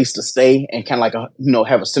want a place to stay and kind of like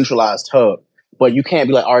have a centralized hub. But you can't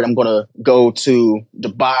be like, all right, I'm going to go to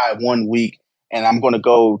Dubai one week and I'm going to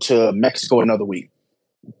go to Mexico another week.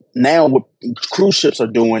 Now what cruise ships are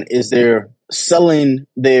doing is they're selling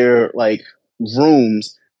their like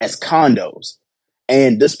rooms as condos.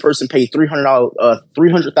 And this person paid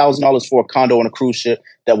 $300,000 for a condo on a cruise ship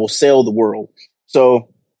that will sail the world. So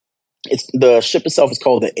the ship itself is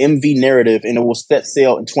called the MV Narrative, and it will set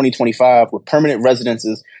sail in 2025 with permanent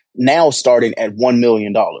residences now starting at $1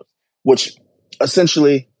 million, which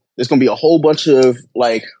essentially there's going to be a whole bunch of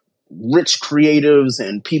like rich creatives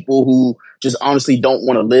and people who just honestly don't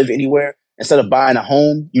want to live anywhere. Instead of buying a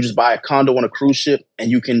home, you just buy a condo on a cruise ship and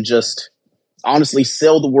you can just honestly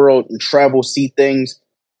sail the world and travel, see things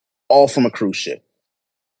all from a cruise ship.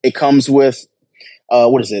 It comes with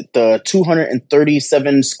the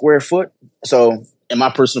 237 square foot. So in my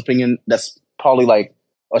personal opinion, that's probably like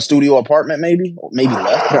a studio apartment, maybe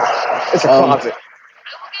less. It's a closet.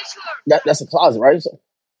 That's a closet, right? So,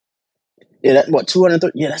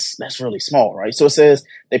 230? Yeah, that's really small, right? So it says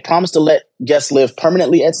they promise to let guests live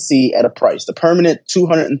permanently at sea at a price. The permanent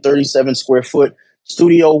 237 square foot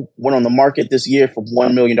studio went on the market this year for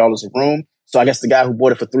 $1 million a room. So I guess the guy who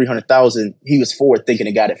bought it for $300,000, he was forward thinking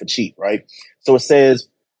and got it for cheap, right? So it says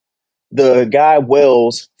the guy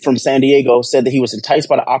Wells from San Diego said that he was enticed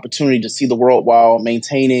by the opportunity to see the world while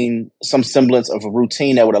maintaining some semblance of a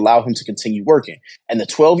routine that would allow him to continue working. And the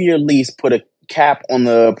 12-year lease put a cap on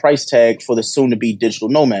the price tag for the soon-to-be digital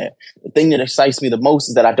nomad. The thing that excites me the most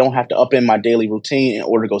is that I don't have to upend my daily routine in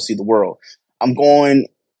order to go see the world. I'm going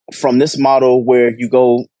from this model where you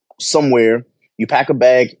go somewhere, you pack a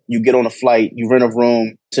bag, you get on a flight, you rent a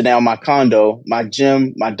room, to now my condo, my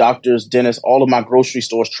gym, my doctors, dentist, all of my grocery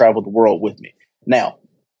stores travel the world with me. Now,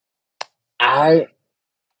 I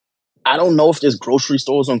don't know if there's grocery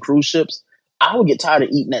stores on cruise ships. I would get tired of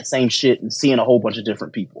eating that same shit and seeing a whole bunch of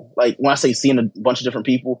different people. Like when I say seeing a bunch of different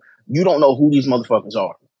people, you don't know who these motherfuckers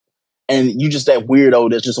are. And you just that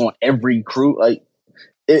weirdo that's just on every crew. Like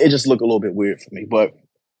it just looked a little bit weird for me. But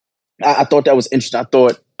I thought that was interesting. I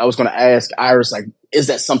thought I was going to ask Iris, like, is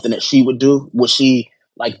that something that she would do? Would she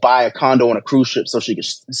like buy a condo on a cruise ship so she could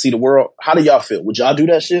see the world? How do y'all feel? Would y'all do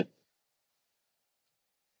that shit?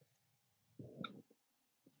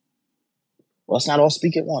 Well, let's not all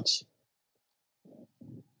speak at once.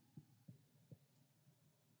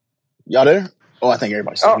 Y'all there? Oh, I think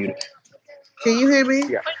everybody's still muted. Can you hear me?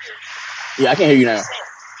 Yeah, I can hear you now.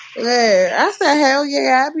 Yeah, I said, hell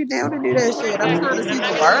yeah, I'd be down to do that shit. I'm trying to see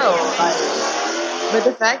the world. Like, but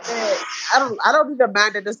the fact that I don't even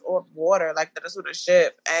mind that it's on water, like that it's on a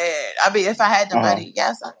ship. And I mean, if I had the money,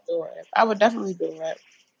 yes, I'd do it. I would definitely do it.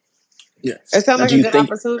 Yeah. It sounds like a good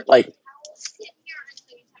opportunity. Like,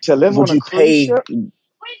 to live on a cruise ship?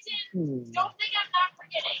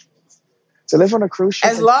 To live on a cruise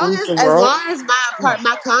ship, as long as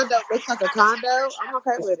my condo looks like a condo, I'm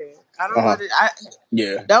okay with it. I don't want it.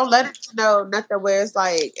 Don't let it nothing where it's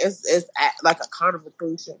like it's like a carnival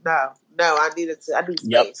cruise ship. No, I need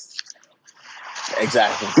space.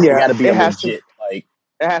 Exactly. Yeah, it got to be legit. Like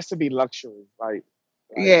it has to be luxury. Like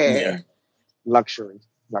luxury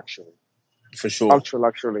for sure. Ultra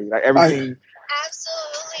luxury. Like everything,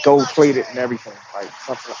 gold plated and everything. Like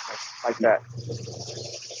something like that.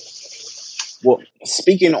 Well,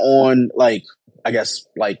 speaking on like, I guess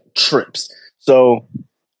like trips. So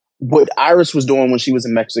what Iris was doing when she was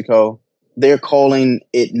in Mexico, they're calling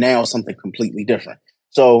it now something completely different.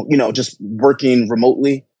 So, just working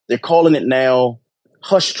remotely, they're calling it now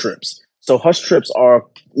hush trips. So hush trips are,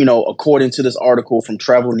 according to this article from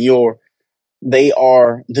Travel New York, they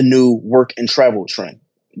are the new work and travel trend.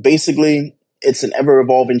 Basically, it's an ever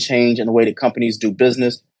evolving change in the way that companies do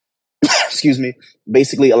business. Excuse me,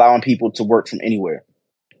 basically allowing people to work from anywhere.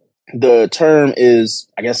 The term is,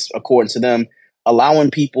 I guess, according to them, allowing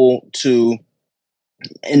people to,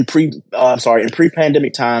 in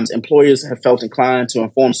pre-pandemic times, employers have felt inclined to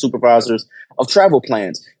inform supervisors of travel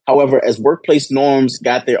plans. However, as workplace norms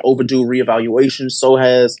got their overdue reevaluation, so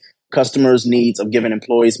has customers' needs of giving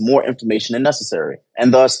employees more information than necessary.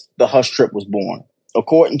 And thus, the Hush Trip was born.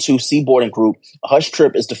 According to Seaboarding Group, a hush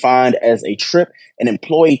trip is defined as a trip an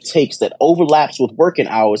employee takes that overlaps with working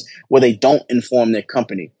hours where they don't inform their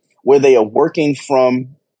company, where they are working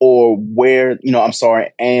from or where, I'm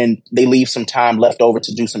sorry, and they leave some time left over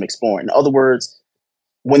to do some exploring. In other words,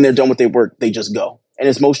 when they're done with their work, they just go. In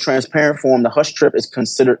its most transparent form, the hush trip is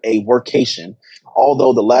considered a workation,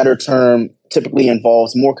 although the latter term typically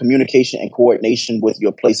involves more communication and coordination with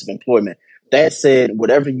your place of employment. That said,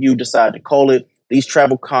 whatever you decide to call it, these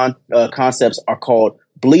travel concepts are called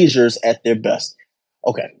bleisures at their best.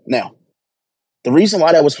 Okay, now, the reason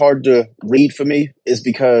why that was hard to read for me is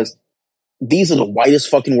because these are the whitest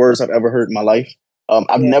fucking words I've ever heard in my life.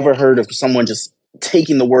 I've never heard of someone just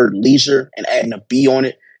taking the word leisure and adding a B on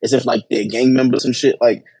it as if like they're gang members and shit.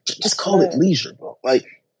 Like, just call it leisure, bro. Like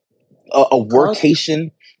a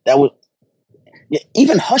workation that would,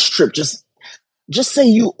 even hush trip. Just say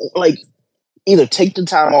you like either take the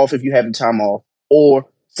time off if you have the time off, or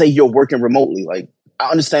say you're working remotely. Like, I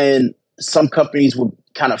understand some companies would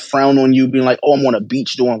kind of frown on you being like, "Oh, I'm on a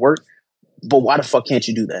beach doing work," but why the fuck can't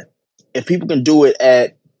you do that? If people can do it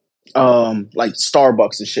at like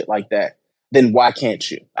Starbucks and shit like that, then why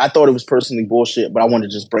can't you? I thought it was personally bullshit, but I wanted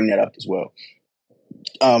to just bring that up as well.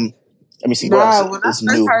 Let me see. When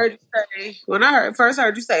I first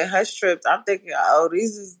heard you say hush trips, I'm thinking, oh,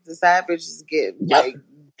 these is the side bitches getting like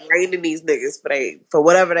draining these niggas for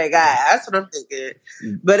whatever they got. That's what I'm thinking.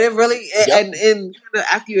 But it really, and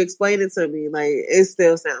after you explain it to me, like, it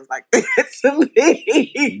still sounds like that to me.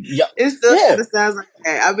 It still kind of sounds like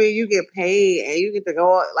that. I mean, you get paid and you get to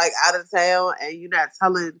go like out of town, and you're not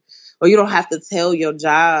telling, or you don't have to tell your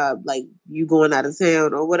job like you going out of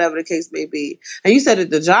town or whatever the case may be. And you said that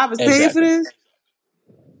the job is paying for this?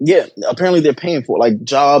 Yeah, apparently they're paying for it. Like,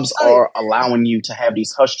 jobs are allowing you to have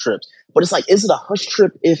these hush trips. But it's like, is it a hush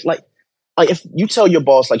trip if like if you tell your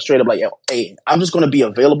boss like straight up like, hey, I'm just going to be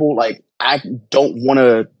available. Like, I don't want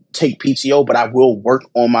to take PTO, but I will work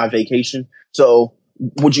on my vacation. So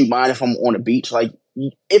would you mind if I'm on the beach? Like,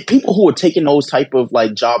 if people who are taking those type of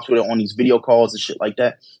like jobs where they're on these video calls and shit like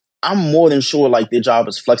that, I'm more than sure like their job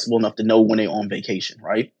is flexible enough to know when they're on vacation,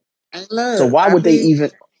 right? So why would they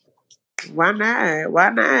even? Why not? Why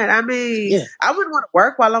not? I mean, I wouldn't want to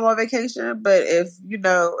work while I'm on vacation, but if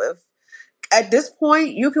at this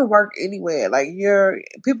point you can work anywhere, like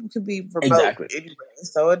people can be remote anywhere,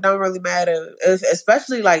 so it don't really matter.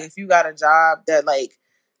 Especially like if you got a job that like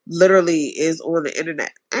literally is on the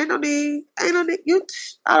internet. Ain't no need. You,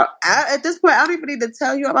 at this point, I don't even need to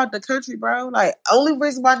tell you about the country, bro. Like, only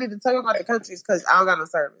reason why I need to tell you about the country is because I don't got no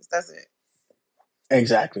service. That's it.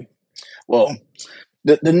 Exactly. Well,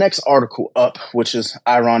 the next article up, which is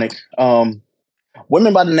ironic,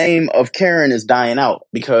 women by the name of Karen is dying out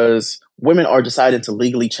because women are deciding to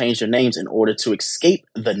legally change their names in order to escape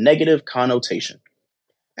the negative connotation.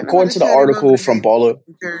 According to the article from Baller.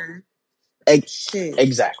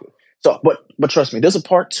 Exactly. So, but trust me, there's a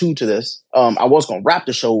part 2 to this. I was going to wrap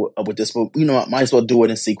the show up with this, but I might as well do it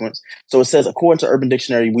in sequence. So it says, according to Urban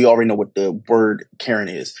Dictionary, we already know what the word Karen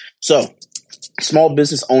is. So, small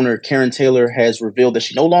business owner Karen Taylor has revealed that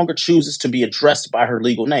she no longer chooses to be addressed by her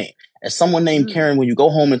legal name. As someone named Karen, when you go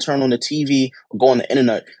home and turn on the TV or go on the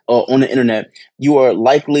internet, you are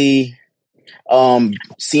likely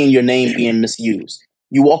seeing your name being misused.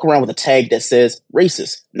 You walk around with a tag that says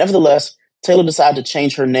racist. Nevertheless, Taylor decided to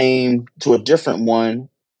change her name to a different one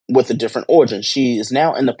with a different origin. She is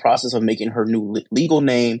now in the process of making her new legal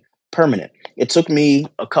name permanent. It took me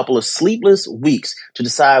a couple of sleepless weeks to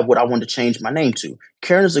decide what I wanted to change my name to.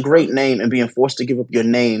 Karen is a great name, and being forced to give up your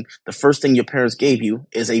name, the first thing your parents gave you,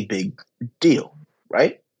 is a big deal,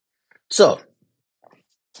 right? So,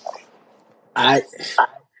 I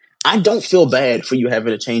don't feel bad for you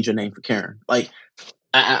having to change your name for Karen. Like,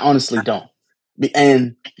 I honestly don't.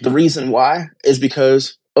 And the reason why is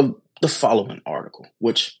because of the following article,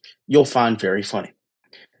 which you'll find very funny.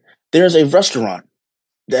 There's a restaurant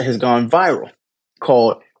that has gone viral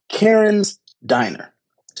called Karen's Diner.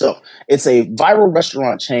 So it's a viral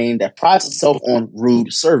restaurant chain that prides itself on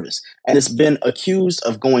rude service, and it's been accused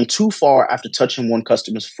of going too far after touching one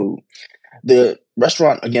customer's food. The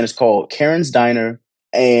restaurant, again, is called Karen's Diner,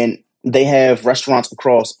 and they have restaurants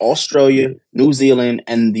across Australia, New Zealand,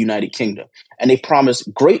 and the United Kingdom. And they promise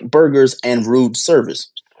great burgers and rude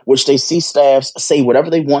service, which they see staffs say whatever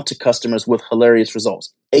they want to customers with hilarious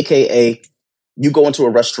results. AKA, you go into a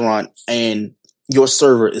restaurant and your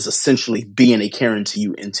server is essentially being a Karen to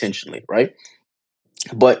you intentionally, right?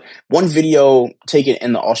 But one video taken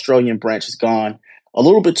in the Australian branch has gone a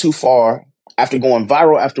little bit too far after going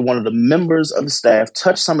viral after one of the members of the staff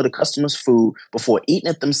touched some of the customers' food before eating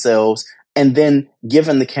it themselves and then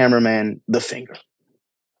giving the cameraman the finger.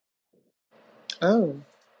 Oh.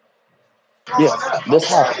 Yeah, this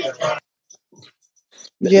happened.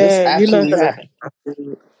 Yeah, this absolutely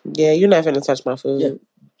happened. Yeah, you're not going to touch my food.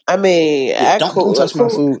 I mean, Yeah, don't touch my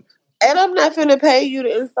food. And I'm not finna pay you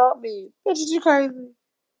to insult me. Bitch, you crazy?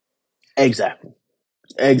 Exactly.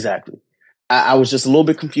 I was just a little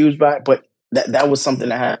bit confused by it, but that was something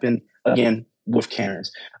that happened again with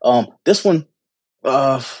Karen's. This one,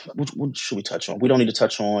 what should we touch on? We don't need to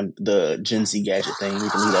touch on the Gen Z gadget thing. We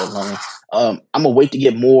can leave that alone. I'm gonna wait to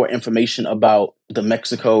get more information about the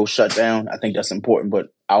Mexico shutdown. I think that's important, but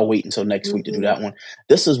I'll wait until next week to do that one.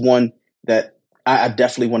 This is one that I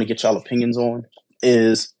definitely want to get y'all opinions on.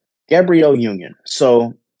 Is Gabrielle Union.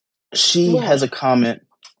 So she has a comment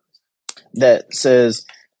that says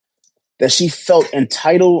that she felt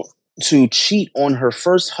entitled to cheat on her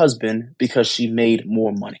first husband because she made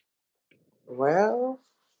more money. Well,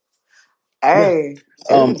 hey,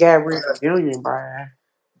 Gabrielle Union, Brian.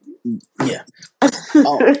 Yeah.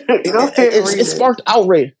 It sparked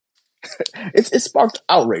outrage. It sparked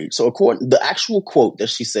outrage. So the actual quote that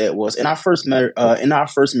she said was, in our first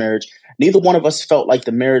marriage, neither one of us felt like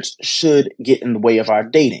the marriage should get in the way of our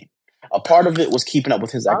dating. A part of it was keeping up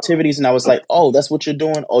with his activities, and I was like, oh, that's what you're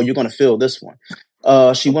doing? Oh, you're going to feel this one.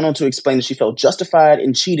 She went on to explain that she felt justified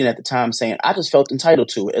in cheating at the time, saying, I just felt entitled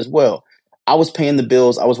to it as well. I was paying the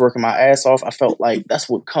bills. I was working my ass off. I felt like that's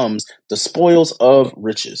what comes, the spoils of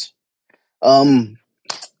riches. I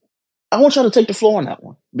want y'all to take the floor on that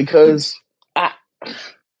one because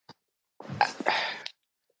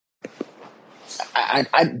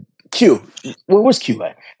Q, where's Q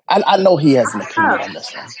at? I know he has an opinion on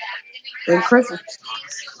this one. And Chris,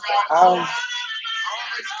 I'm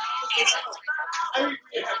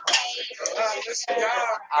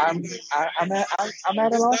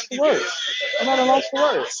at a loss for words. I'm at a loss for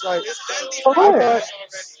words. Like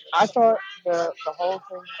I thought the whole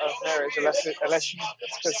thing of marriage, unless you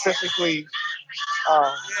specifically,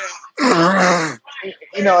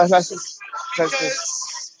 unless it's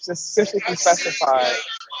specifically specified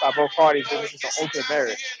by both parties that this is an open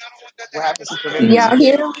marriage. What happens to commitment? Y'all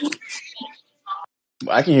hear me?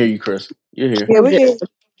 I can hear you, Chris. You're here. Yeah, we can.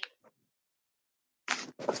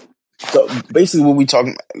 So basically, what we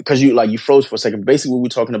talking, because you froze for a second. Basically, what we're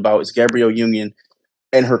talking about is Gabrielle Union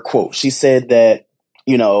and her quote. She said that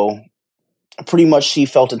pretty much she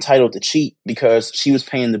felt entitled to cheat because she was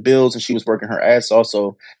paying the bills and she was working her ass off.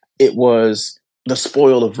 So it was the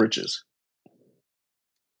spoil of riches.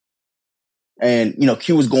 And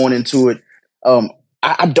Q was going into it.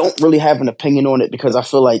 I don't really have an opinion on it because I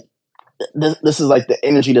feel like this is like the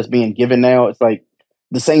energy that's being given now. It's like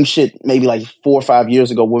the same shit maybe like 4 or 5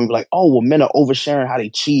 years ago, women were like, oh, well, men are oversharing how they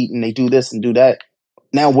cheat and they do this and do that.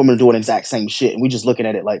 Now women are doing the exact same shit. And we just looking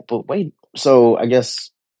at it like, but wait. So I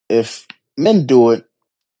guess if men do it,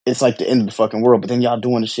 it's like the end of the fucking world. But then y'all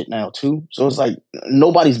doing the shit now too. So it's like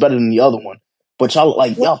nobody's better than the other one. But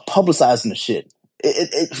y'all publicizing the shit.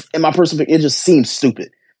 It in my personal opinion, it just seems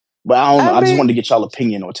stupid. But I don't know. I just wanted to get y'all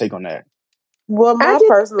opinion or take on that. Well, my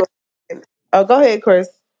personal. Oh, go ahead, Chris.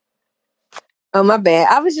 Oh, my bad.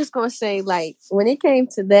 I was just going to say, like, when it came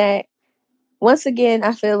to that, once again,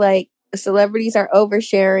 I feel like celebrities are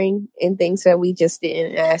oversharing in things that we just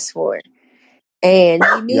didn't ask for. And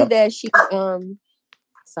we knew that she,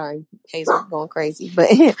 sorry, Hazel going crazy, but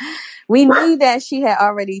we knew that she had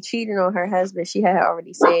already cheated on her husband. She had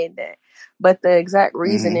already said that. But the exact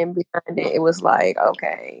reasoning behind it was like,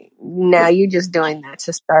 okay, now you're just doing that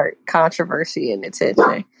to start controversy and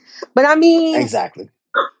attention. But I mean, exactly.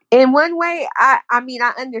 In one way, I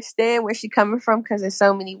understand where she's coming from because in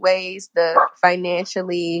so many ways, the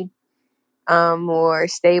financially more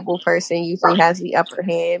stable person usually has the upper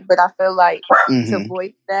hand. But I feel like to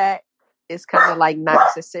voice that is kind of like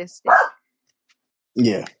narcissistic.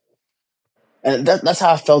 Yeah. And that's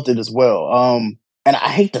how I felt it as well. And I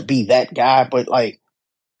hate to be that guy, but like,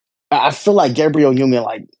 I feel like Gabrielle Union,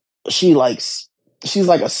 like, she's like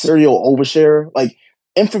a serial oversharer. Like,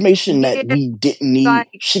 information that we didn't need, like,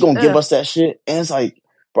 she gonna give us that shit. And it's like,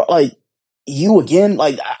 bro, like, you again?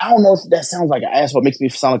 Like, I don't know if that sounds like an asshole. It makes me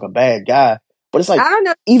sound like a bad guy. But it's like, I don't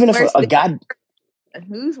know, even if a guy...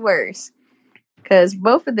 Who's worse? Because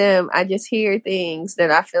both of them, I just hear things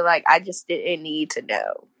that I feel like I just didn't need to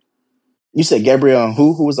know. You said Gabrielle and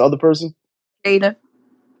who? Who was the other person? Jada.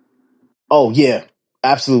 Oh, yeah.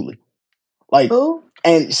 Absolutely. Like, who?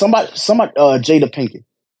 And somebody, Jada Pinkett.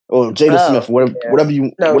 Or Jada Smith, whatever she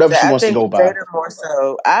wants to go by. Jada more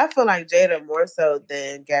so. I feel like Jada more so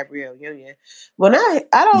than Gabrielle Union. When I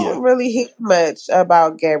don't really hear much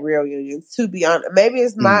about Gabrielle Union, to be honest. Maybe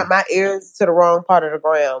it's my ears to the wrong part of the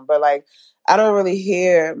ground, but like I don't really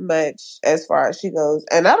hear much as far as she goes.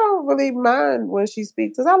 And I don't really mind when she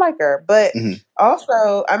speaks because I like her. But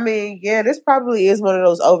also, I mean, yeah, this probably is one of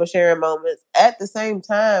those oversharing moments. At the same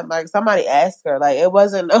time, like somebody asked her, like it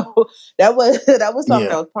wasn't that was something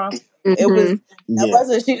that was prompted. It was that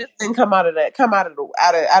wasn't she just didn't come out of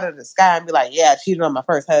the sky and be like, yeah, I cheated on my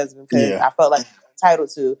first husband because I felt like I was entitled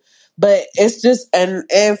to. But it's just and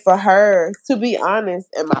for her, to be honest,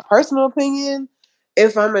 in my personal opinion,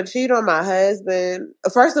 if I'm a cheat on my husband,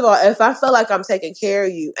 first of all, if I feel like I'm taking care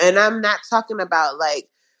of you, and I'm not talking about like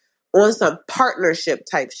on some partnership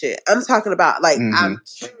type shit. I'm talking about like I'm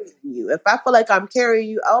carrying you. If I feel like I'm carrying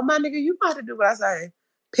you, oh my nigga, you got to do what I say.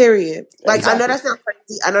 Period. Like I know that sounds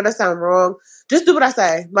crazy. I know that sounds wrong. Just do what I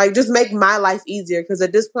say. Like just make my life easier because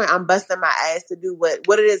at this point I'm busting my ass to do what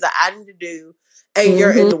it is that I need to do, and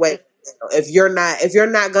you're in the way. If you're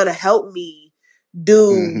not gonna help me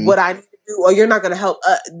do what I need to do, or you're not gonna help,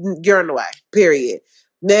 you're in the way. Period.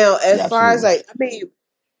 Now, as far as like, I mean,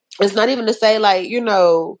 it's not even to say like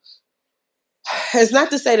it's not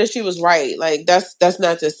to say that she was right. Like that's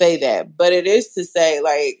not to say that, but it is to say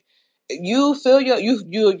like you feel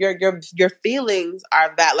your feelings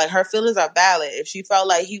are valid. Like her feelings are valid. If she felt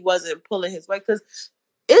like he wasn't pulling his weight, because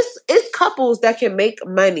it's couples that can make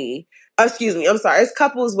money. Excuse me, I'm sorry. It's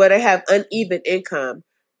couples where they have uneven income,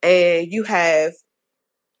 and you have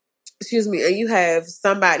and you have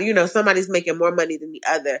somebody, somebody's making more money than the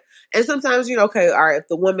other. And sometimes, okay, all right, if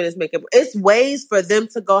the woman is making, it's ways for them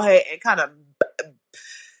to go ahead and kind of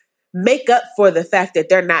make up for the fact that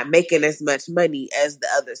they're not making as much money as the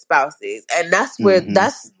other spouse is. And that's what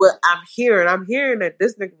I'm hearing. I'm hearing that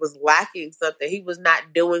this nigga was lacking something. He was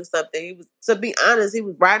not doing something. He was, to be honest, he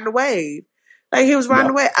was riding the wave. Like he was riding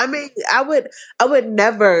the wave. I mean, I would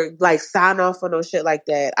never like sign off on no shit like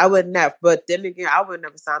that. I would never. But then again, I would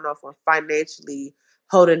never sign off on financially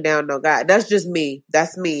holding down no guy. That's just me.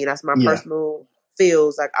 That's me. That's my personal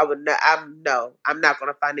feels. Like I would not. I'm not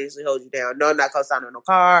going to financially hold you down. No, I'm not going to sign on no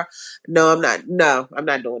car. No, I'm not. No, I'm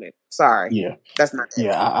not doing it. Sorry. Yeah, that's not it.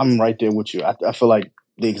 Yeah, I'm right there with you. I feel like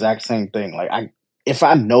the exact same thing. Like if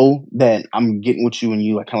I know that I'm getting with you and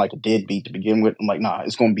you like kind of like a deadbeat to begin with, I'm like, nah,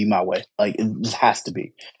 it's gonna be my way. Like it just has to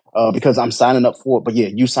be, because I'm signing up for it. But yeah,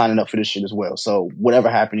 you signing up for this shit as well. So whatever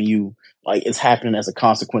happened to you, like it's happening as a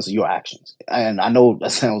consequence of your actions. And I know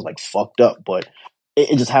that sounds like fucked up, but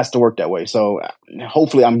it just has to work that way. So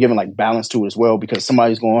hopefully I'm giving like balance to it as well, because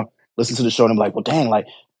somebody's going to listen to the show and I'm like, well, dang, like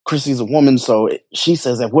Chrissy's a woman, so she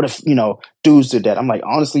says that. What if dudes did that? I'm like,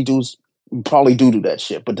 honestly, dudes probably do that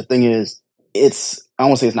shit. But the thing is, I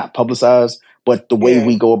won't say it's not publicized, but the way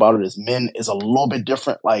we go about it as men is a little bit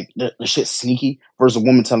different. Like the shit's sneaky versus a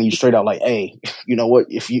woman telling you straight out, like, hey, you know what?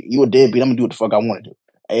 If you a deadbeat, I'm gonna do what the fuck I want to do,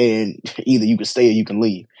 and either you can stay or you can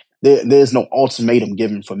leave. There's no ultimatum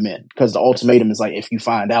given for men, because the ultimatum is like, if you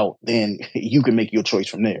find out, then you can make your choice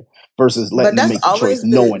from there. Versus letting them make the choice,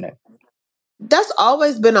 knowing that. That's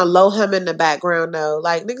always been a low hum in the background, though.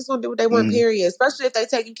 Like niggas gonna do what they want, period. Especially if they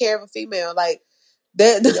taking care of a female. Like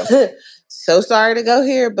that. So sorry to go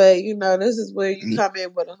here, but this is where you come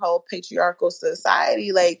in with a whole patriarchal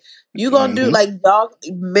society. Like you gonna do like y'all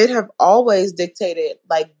men have always dictated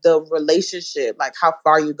like the relationship, like how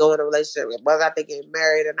far you go in a relationship, whether I think getting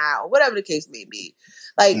married or not, or whatever the case may be.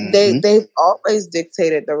 Like they've always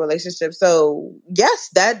dictated the relationship. So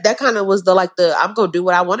yes, that kind of was the I'm gonna do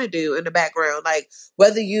what I want to do in the background. Like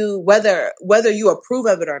whether you approve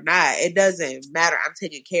of it or not, it doesn't matter. I'm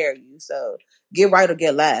taking care of you. So get right or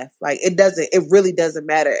get left. Like it really doesn't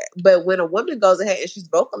matter. But when a woman goes ahead and she's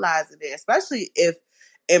vocalizing it, especially if,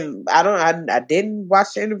 and I didn't watch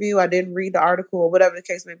the interview, I didn't read the article or whatever the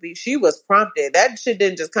case may be. She was prompted. That shit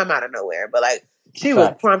didn't just come out of nowhere, but like she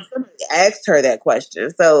was prompted. Somebody asked her that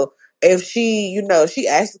question. So if she, she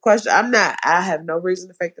asked the question, I have no reason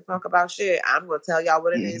to fake the funk about shit. I'm going to tell y'all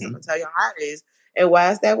what it is. I'm going to tell y'all how it is and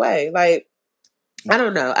why it's that way. Like, I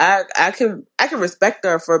don't know. I can respect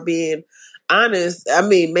her for being honest. I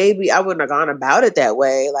mean, maybe I wouldn't have gone about it that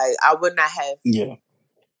way. Like I would not have. Yeah.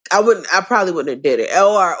 I probably wouldn't have did it.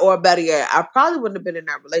 Or better yet, I probably wouldn't have been in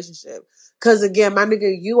that relationship. Cause again, my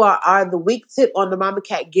nigga, you are the weak tip on the mama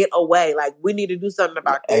cat get away. Like we need to do something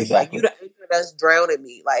about this. Exactly. Like you the anchor that's drowning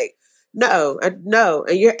me. Like no.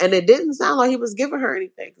 And it didn't sound like he was giving her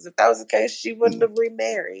anything. Cause if that was the case, she wouldn't have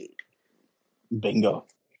remarried. Bingo.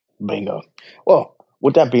 Well,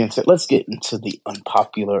 with that being said, let's get into the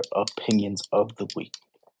unpopular opinions of the week.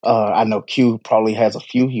 I know Q probably has a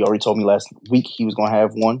few. He already told me last week he was going to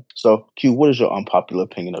have one. So, Q, what is your unpopular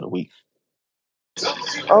opinion of the week?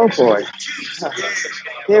 Oh, boy.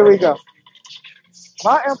 Here we go.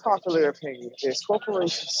 My unpopular opinion is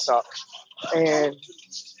corporations suck. And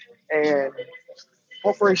And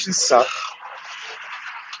corporations suck.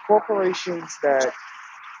 Corporations that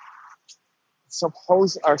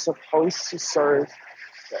are supposed to serve,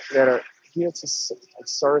 that are here to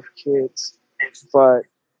serve kids, but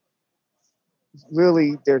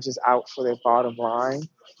really they're just out for their bottom line.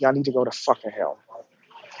 Y'all need to go to fucking hell.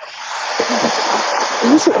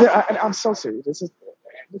 I'm so serious. This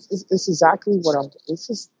is exactly what I'm. This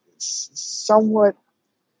is somewhat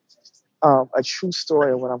a true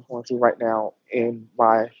story of what I'm going through right now in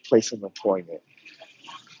my place of employment.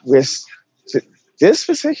 With this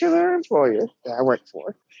particular employer that I work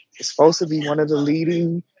for, is supposed to be one of the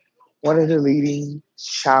leading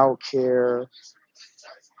child care,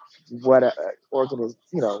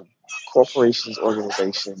 corporations,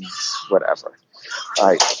 organizations, whatever.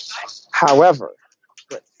 Right. However,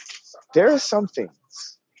 there are some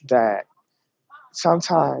things that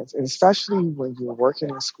sometimes, and especially when you're working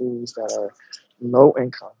in schools that are low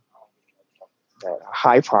income, that are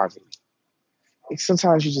high poverty,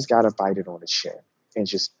 sometimes you just gotta bite it on the chin and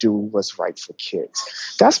just do what's right for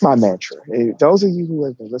kids. That's my mantra. Those of you who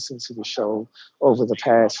have been listening to the show over the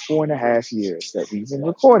past 4.5 years that we've been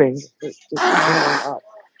recording,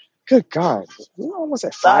 good God, we're almost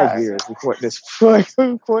at 5 years recording this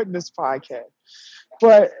podcast.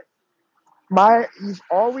 But you've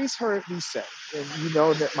always heard me say, and you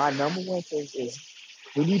know that my number one thing is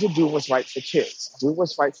we need to do what's right for kids. Do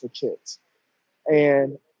what's right for kids.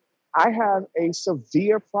 And I have a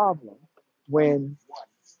severe problem when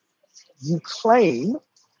you claim,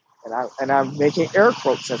 and I'm making air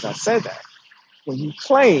quotes as I said that, when you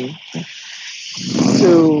claim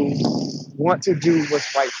to want to do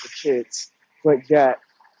what's right for kids, but yet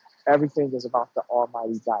everything is about the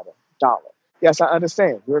almighty dollar. Yes, I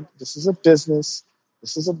understand. This is a business.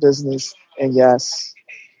 And yes,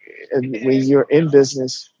 and when you're in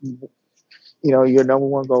business, your number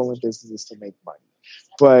one goal in business is to make money.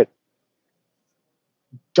 But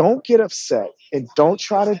don't get upset and don't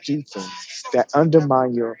try to do things that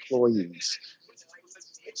undermine your employees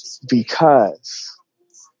because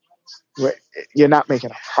you're not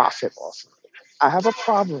making a profit off of it. I have a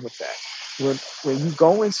problem with that. When you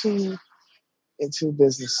go into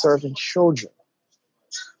business serving children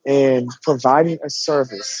and providing a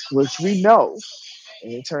service, which we know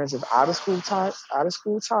in terms of out of school time,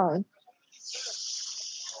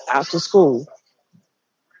 after school,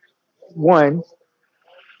 one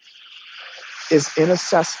is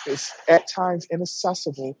at times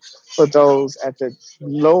inaccessible for those at the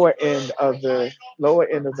lower end of the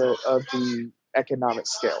economic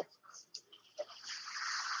scale.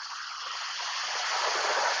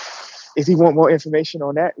 If you want more information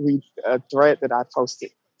on that, read a thread that I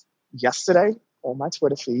posted yesterday on my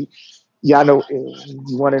Twitter feed. Y'all know,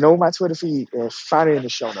 you want to know my Twitter feed, find it in the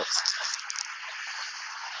show notes.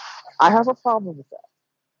 I have a problem with that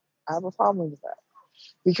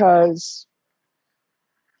because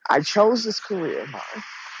I chose this career of mine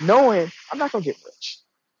knowing I'm not going to get rich.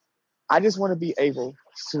 I just want to be able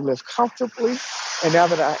to live comfortably. And now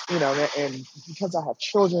that and because I have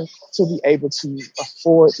children, to be able to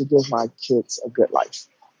afford to give my kids a good life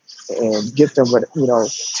and get them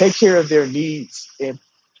take care of their needs and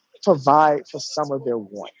provide for some of their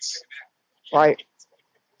wants. Right?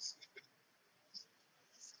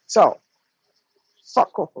 So,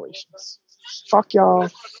 fuck corporations. Fuck y'all.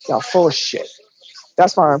 Y'all full of shit.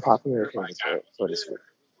 That's my unpopular opinion for this week.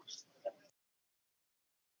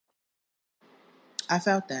 I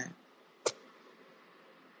felt that.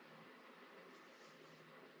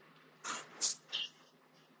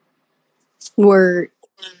 Word.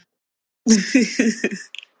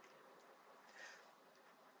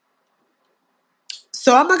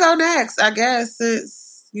 So I'm gonna go next. I guess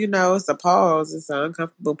it's a pause. It's an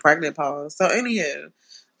uncomfortable pregnant pause. So anywho,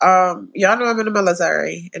 y'all know I'm in the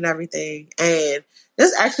military and everything, and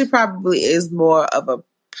this actually probably is more of a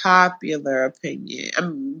popular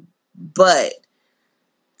opinion. But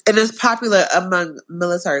it is popular among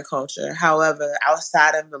military culture. However,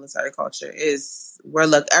 outside of military culture is where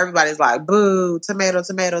everybody's like, boo, tomato,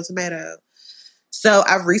 tomato, tomato. So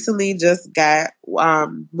I recently just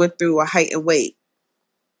went through a height and weight.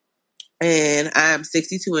 And I'm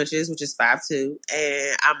 62 inches, which is 5'2",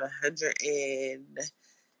 and I'm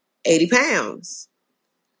 180 pounds.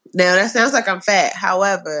 Now, that sounds like I'm fat.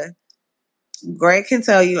 However, Greg can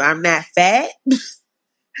tell you I'm not fat.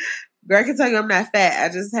 Greg can tell you I'm not fat. I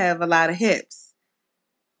just have a lot of hips.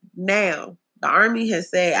 Now, the Army has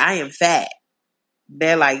said I am fat.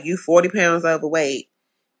 They're like, you 40 pounds overweight,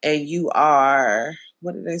 and you are,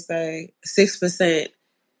 what did they say? 6%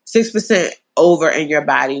 over in your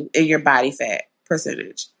body fat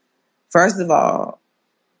percentage. First of all,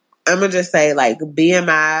 I'm gonna just say like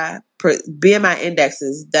BMI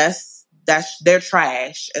indexes. They're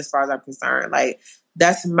trash as far as I'm concerned. Like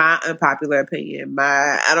that's my unpopular opinion.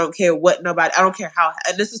 I don't care how.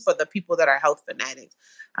 And this is for the people that are health fanatics.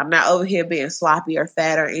 I'm not over here being sloppy or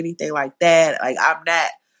fat or anything like that. Like I'm not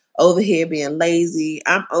over here being lazy.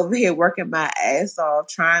 I'm over here working my ass off,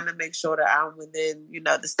 trying to make sure that I'm within,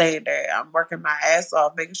 the standard. I'm working my ass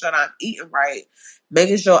off, making sure that I'm eating right,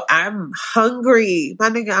 making sure I'm hungry. My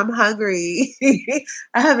nigga, I'm hungry.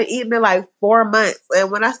 I haven't eaten in like 4 months.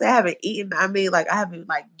 And when I say I haven't eaten, I mean like I haven't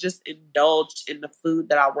like just indulged in the food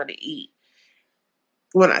that I want to eat.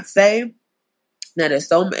 When I say that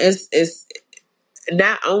it's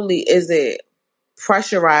not only is it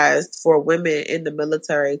pressurized for women in the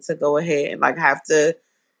military to go ahead and like have to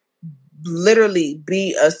literally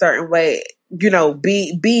be a certain way,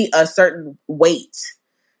 be a certain weight,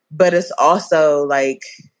 but it's also like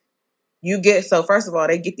so first of all,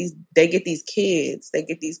 they get these kids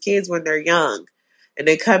when they're young, and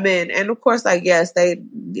they come in, and of course, like, yes, they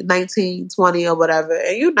 19, 20 or whatever,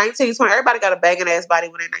 and you 19, 20, everybody got a banging ass body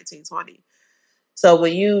when they're 19, 20. So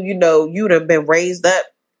when you'd have been raised up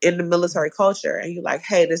in the military culture, and you're like,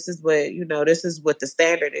 hey, this is what the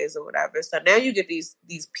standard is or whatever. So now you get these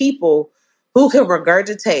people who can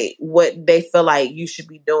regurgitate what they feel like you should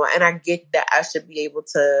be doing. And I get that I should be able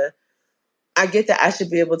to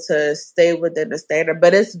stay within the standard,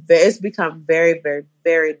 but it's become very, very,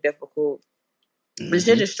 very difficult. Mm-hmm. This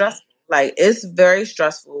shit is stressful. Like, it's very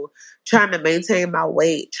stressful trying to maintain my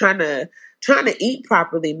weight, trying to eat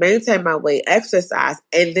properly, maintain my weight, exercise,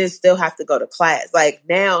 and then still have to go to class. Like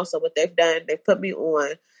now, so what they've done, they put me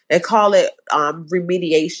on, they call it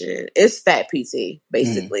remediation. It's fat PT,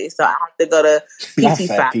 basically. So I have to go to PT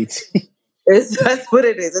fat PT. That's what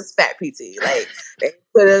it is. It's fat PT. Like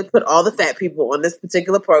they put all the fat people on this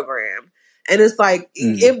particular program. And it's like,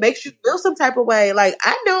 it makes you feel some type of way. Like,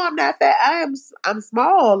 I know I'm not fat. I'm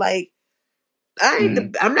small. Like,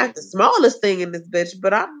 I'm not the smallest thing in this bitch,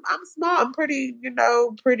 but I'm small. I'm pretty,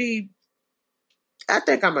 I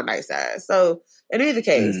think I'm a nice size. So in either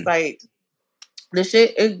case, like, the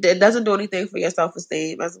shit, it doesn't do anything for your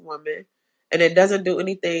self-esteem as a woman. And it doesn't do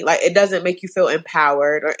anything, like, it doesn't make you feel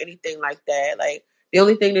empowered or anything like that. Like, the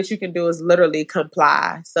only thing that you can do is literally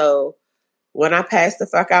comply. So when I pass the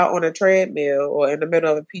fuck out on a treadmill or in the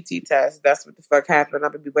middle of a PT test, that's what the fuck happened.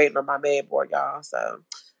 I'm gonna be waiting on my med board, y'all. So,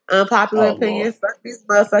 unpopular opinion, Lord. Fuck these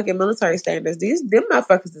motherfucking military standards. Them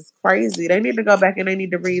motherfuckers is crazy. They need to go back and they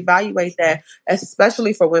need to reevaluate that,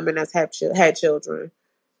 especially for women that's had children.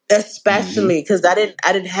 Especially because I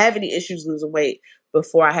didn't have any issues losing weight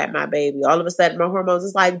before I had my baby. All of a sudden, my hormones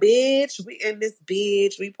is like, bitch, we in this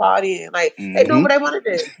bitch, we partying. Like, they doing what they want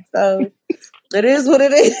to do. So, it is what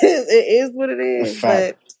it is. It is what it is.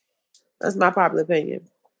 But that's my popular opinion.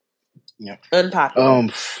 Yeah. Unpopular.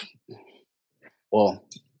 Well,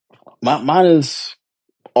 mine is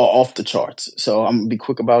off the charts. So I'm gonna be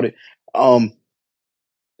quick about it. I'm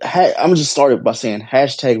gonna just start by saying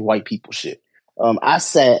 #white people shit. I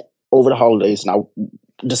sat over the holidays and I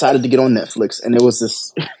decided to get on Netflix, and there was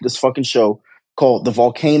this fucking show called The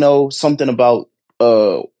Volcano, something about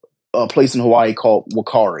a place in Hawaii called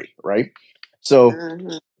Wakari, right? So,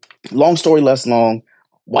 long story less long,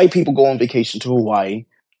 white people go on vacation to Hawaii,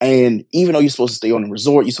 and even though you're supposed to stay on a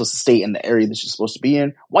resort, you're supposed to stay in the area that you're supposed to be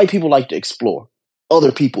in, white people like to explore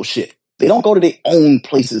other people's shit. They don't go to their own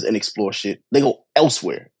places and explore shit. They go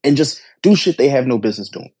elsewhere and just do shit they have no business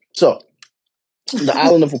doing. So, the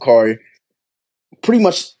island of Wakari pretty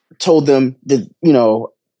much told them that,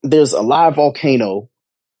 there's a live volcano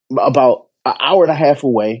about an hour and a half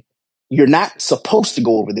away. You're not supposed to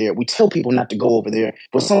go over there. We tell people not to go over there,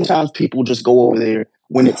 but sometimes people just go over there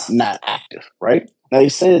when it's not active, right? Now, they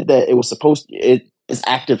said that it is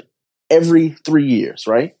active every 3 years,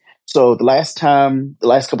 right? So the last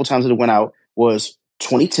couple times that it went out was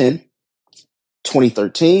 2010,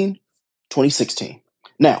 2013, 2016.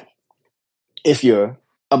 Now, if you're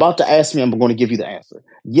about to ask me, I'm going to give you the answer.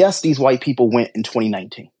 Yes, these white people went in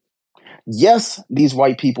 2019. Yes, these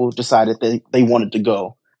white people decided that they wanted to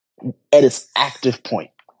go at its active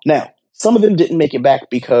point. Now, some of them didn't make it back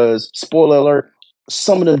because, spoiler alert,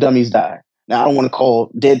 some of them dummies died. Now, I don't want to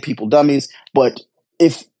call dead people dummies, but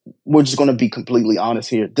if we're just going to be completely honest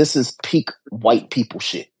here, this is peak white people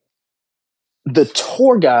shit. The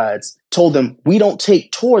tour guides told them, we don't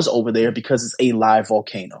take tours over there because it's a live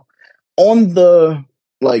volcano. On the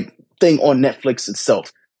thing on Netflix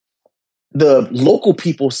itself, the local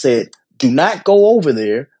people said, do not go over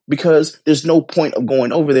there because there's no point of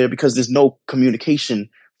going over there because there's no communication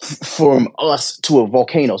from us to a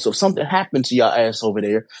volcano. So if something happened to your ass over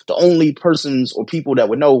there, the only persons or people that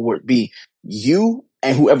would know would be you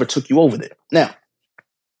and whoever took you over there. Now,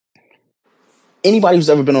 anybody who's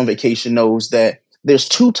ever been on vacation knows that there's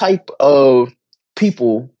two type of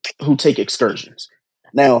people who take excursions.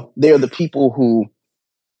 Now, they're the people who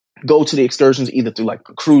go to the excursions either through like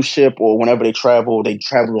a cruise ship or whenever they travel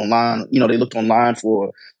online. You know, they looked online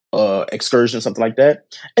for excursion, something like that.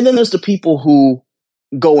 And then there's the people who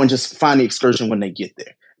go and just find the excursion when they get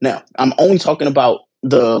there. Now, I'm only talking about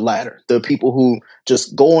the latter, the people who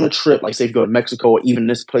just go on a trip, like say if you go to Mexico or even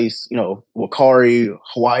this place, you know, Wakari,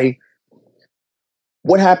 Hawaii.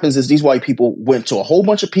 What happens is these white people went to a whole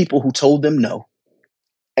bunch of people who told them no,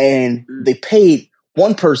 and they paid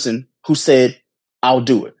one person who said, I'll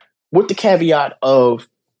do it, with the caveat of,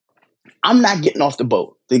 I'm not getting off the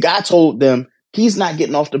boat. The guy told them he's not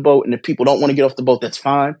getting off the boat, and if people don't want to get off the boat, that's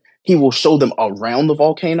fine. He will show them around the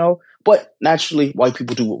volcano, but naturally, white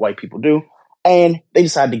people do what white people do, and they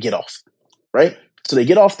decide to get off, right? So they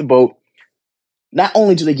get off the boat. Not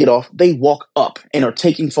only do they get off, they walk up and are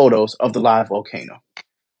taking photos of the live volcano.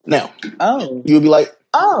 Now, you'll be like,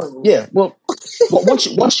 yeah, well,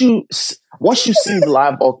 once you see the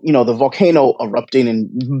live, the volcano erupting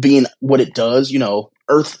and being what it does,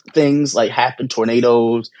 earth things like happen,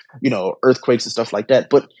 tornadoes, earthquakes and stuff like that.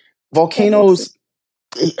 But volcanoes,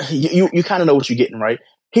 you kind of know what you're getting, right?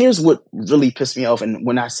 Here's what really pissed me off, and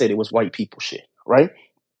when I said it was white people shit, right?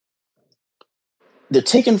 They're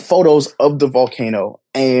taking photos of the volcano,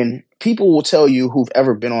 and people will tell you who've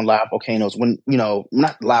ever been on live volcanoes, when,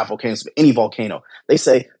 not live volcanoes, but any volcano, they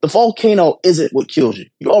say the volcano isn't what kills you.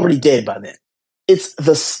 You're already dead by then. It's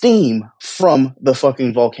the steam from the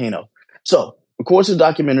fucking volcano. So, according to the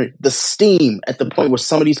documentary, the steam at the point where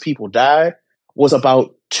some of these people died was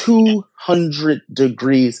about 200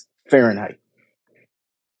 degrees Fahrenheit.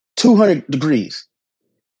 200 degrees.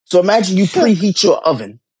 So imagine you preheat your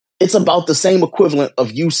oven. It's about the same equivalent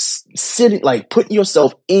of you sitting, like putting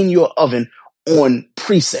yourself in your oven on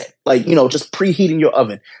preset, like, just preheating your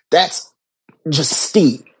oven. That's just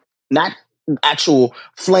steam, not actual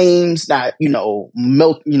flames, not,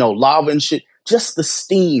 melt, lava and shit. Just the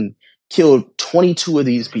steam killed 22 of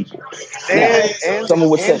these people. And someone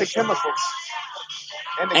would say the chemicals.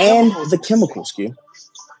 And the chemicals, Q.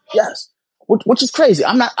 Yes. Which is crazy.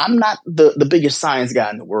 I'm not the biggest science guy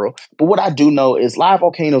in the world, but what I do know is live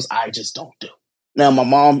volcanoes, I just don't do. Now, my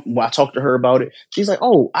mom, when I talked to her about it, she's like,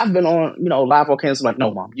 "Oh, I've been on, live volcanoes." I'm like,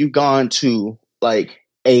 "No, Mom, you've gone to like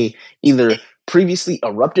a either previously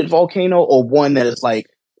erupted volcano or one that is like,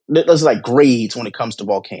 there's like grades when it comes to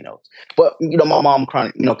volcanoes." But my mom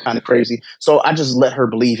kind of crazy, so I just let her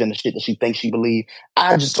believe in the shit that she thinks she believes.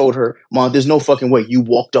 I just told her, "Mom, there's no fucking way you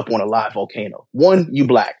walked up on a live volcano. One, you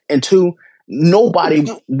black, and two, nobody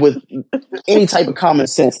with any type of common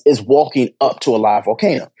sense is walking up to a live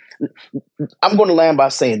volcano." I'm going to land by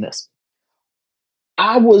saying this.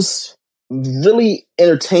 I was really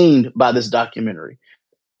entertained by this documentary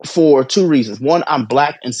for two reasons. One, I'm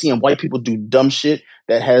black, and seeing white people do dumb shit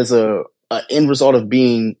that has a end result of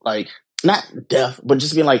being like, not death, but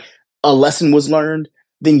just being like a lesson was learned,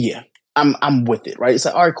 then yeah, I'm with it, right? It's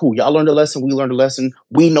like, all right, cool. Y'all learned a lesson. We learned a lesson.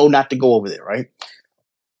 We know not to go over there, right?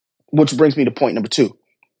 Which brings me to point number 2.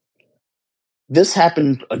 This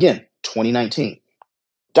happened, again, 2019.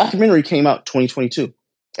 Documentary came out 2022,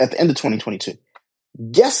 at the end of 2022.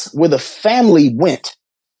 Guess where the family went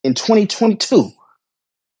in 2022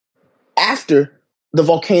 after the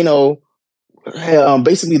volcano,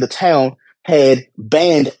 basically the town had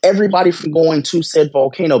banned everybody from going to said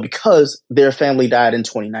volcano because their family died in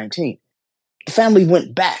 2019. The family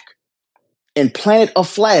went back and planted a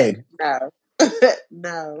flag.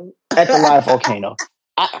 No. At the live volcano.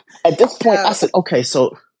 At this point, I said, okay,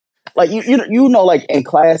 so like like in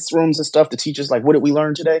classrooms and stuff, the teachers like, what did we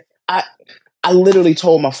learn today? I literally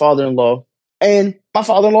told my father-in-law, and my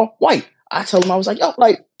father-in-law, white. I told him, I was like, yo,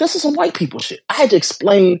 like, this is some white people shit. I had to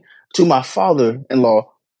explain to my father-in-law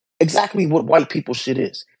exactly what white people shit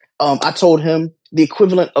is. I told him the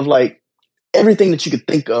equivalent of like everything that you could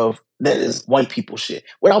think of that is white people shit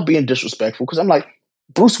without being disrespectful. Cause I'm like,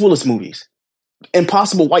 Bruce Willis movies,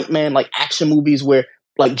 Impossible White Man, like action movies where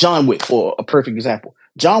like John Wick, for a perfect example.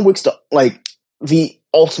 John Wick's the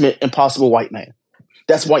ultimate Impossible White Man.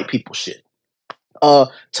 That's white people shit.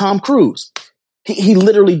 Tom Cruise, he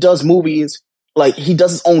literally does movies, like he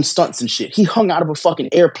does his own stunts and shit. He hung out of a fucking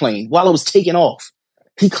airplane while it was taking off.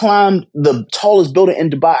 He climbed the tallest building in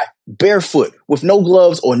Dubai barefoot with no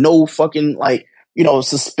gloves or no fucking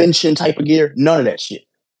suspension type of gear. None of that shit.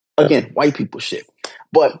 again, white people shit.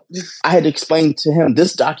 But I had to explain to him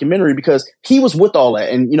this documentary because he was with all that.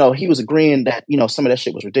 And, he was agreeing that, some of that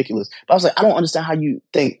shit was ridiculous. But I was like, I don't understand how you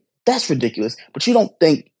think that's ridiculous, but you don't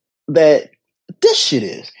think that this shit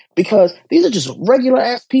is. Because these are just regular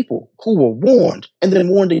ass people who were warned and then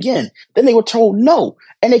warned again. Then they were told no,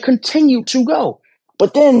 and they continued to go.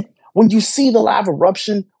 But then when you see the live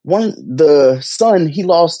eruption, the son, he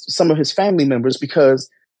lost some of his family members because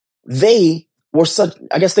they were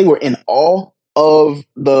I guess they were in awe of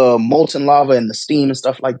the molten lava and the steam and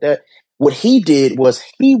stuff like that. What he did was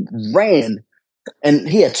he ran, and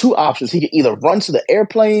he had two options. He could either run to the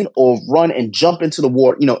airplane or run and jump into the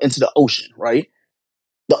water, into the ocean, right?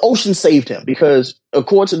 The ocean saved him because,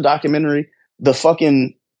 according to the documentary, the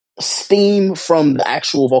fucking steam from the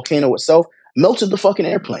actual volcano itself melted the fucking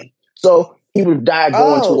airplane. So he would have died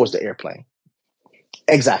going towards the airplane.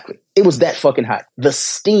 Exactly. It was that fucking hot. The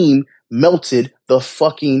steam melted the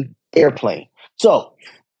fucking airplane. So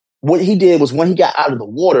what he did was when he got out of the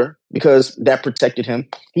water, because that protected him,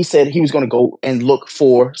 he said he was going to go and look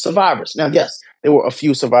for survivors. Now, yes, there were a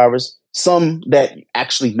few survivors, some that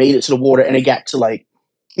actually made it to the water, and they got to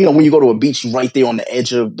when you go to a beach, you're right there on the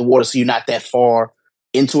edge of the water, so you're not that far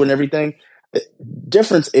into it and everything. The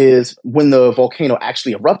difference is when the volcano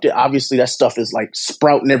actually erupted, obviously that stuff is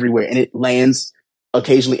sprouting everywhere, and it lands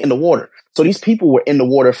occasionally in the water. So these people were in the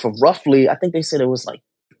water for roughly, I think they said it was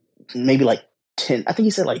maybe 10, I think he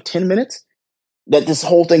said 10 minutes that this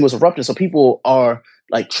whole thing was erupting. So people are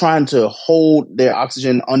trying to hold their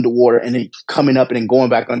oxygen underwater and then coming up and then going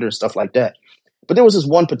back under and stuff like that. But there was this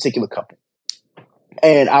one particular couple.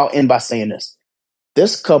 And I'll end by saying this.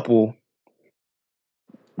 This couple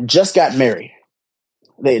just got married.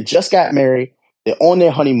 They had just got married. They're on their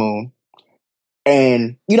honeymoon.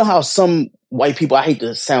 And you know how some white people, I hate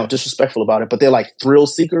to sound disrespectful about it, but they're thrill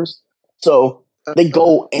seekers. So they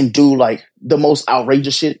go and do the most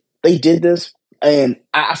outrageous shit. They did this. And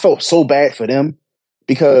I felt so bad for them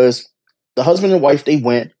because the husband and wife, they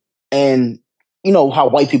went, and you know how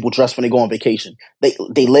white people dress when they go on vacation.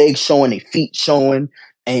 They legs showing, their feet showing,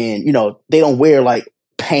 and they don't wear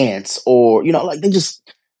pants or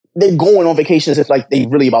they're going on vacation as if they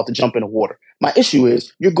really about to jump in the water. My issue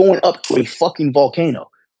is you're going up to a fucking volcano.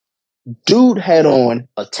 Dude had on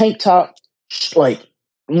a tank top,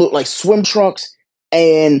 looked like swim trunks,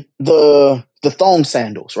 and the thong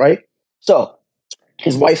sandals, right? So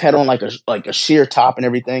his wife had on a sheer top and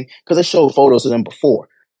everything because they showed photos of them before.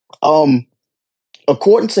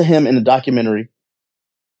 According to him in the documentary,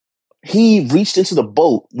 he reached into the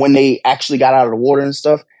boat when they actually got out of the water and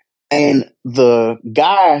stuff. And the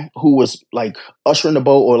guy who was ushering the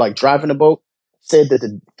boat or driving the boat said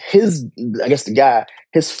that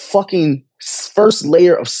his fucking first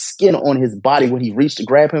layer of skin on his body when he reached to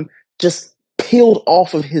grab him just peeled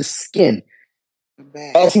off of his skin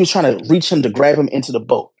as he was trying to reach him to grab him into the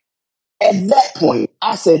boat. At that point,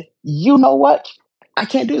 I said, you know what? I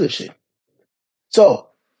can't do this shit. So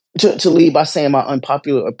to lead by saying my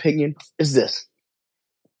unpopular opinion is this.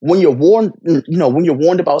 When you're warned, when you're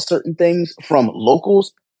warned about certain things from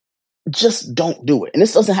locals, just don't do it. And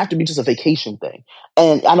this doesn't have to be just a vacation thing.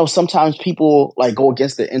 And I know sometimes people go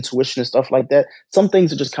against their intuition and stuff like that. Some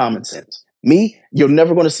things are just common sense. Me, you're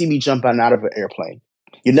never going to see me jump out of an airplane.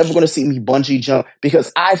 You're never going to see me bungee jump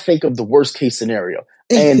because I think of the worst case scenario.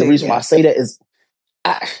 And the reason why I say that is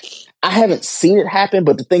I haven't seen it happen.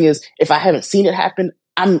 But the thing is, if I haven't seen it happen,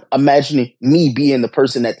 I'm imagining me being the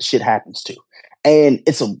person that the shit happens to. And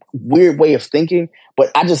it's a weird way of thinking, but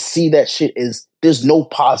I just see that shit as there's no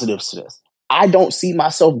positives to this. I don't see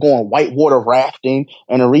myself going whitewater rafting.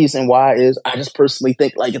 And the reason why is I just personally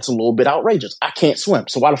think it's a little bit outrageous. I can't swim.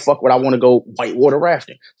 So why the fuck would I want to go whitewater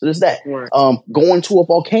rafting? So there's that. Right. Going to a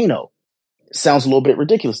volcano sounds a little bit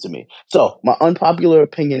ridiculous to me. So my unpopular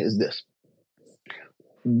opinion is this.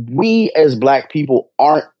 We as Black people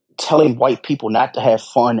aren't telling white people not to have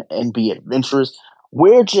fun and be adventurous.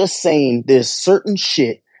 We're just saying there's certain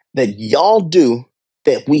shit that y'all do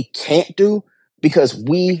that we can't do because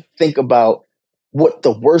we think about what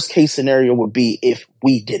the worst case scenario would be if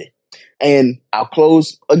we did it. And I'll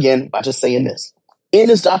close again by just saying this. In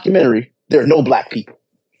this documentary, there are no Black people.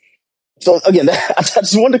 So again, I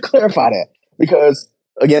just wanted to clarify that because,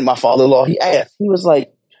 again, my father-in-law, he asked, he was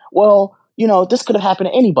like, well, this could have happened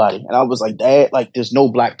to anybody. And I was like, Dad, there's no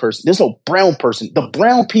Black person. There's no brown person. The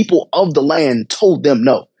brown people of the land told them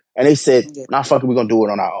no. And they said, nah, fuck it, we're going to do it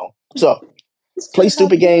on our own. So play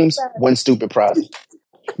stupid games, win stupid prizes.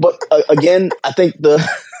 But again, I think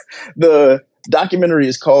the documentary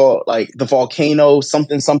is called The Volcano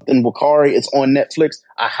something Wakari. It's on Netflix.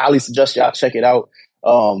 I highly suggest y'all check it out.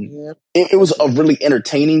 It was a really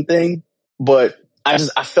entertaining thing, but I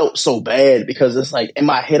felt so bad because it's like in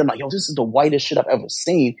my head, I'm like, yo, this is the whitest shit I've ever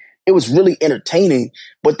seen. It was really entertaining.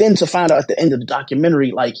 But then to find out at the end of the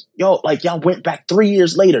documentary, like, yo, like y'all went back 3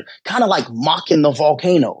 years later, kind of like mocking the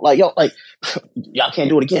volcano. Like, yo, like y'all can't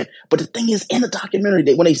do it again. But the thing is, in the documentary,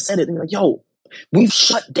 when they said it, they're like, yo, we've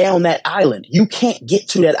shut down that island. You can't get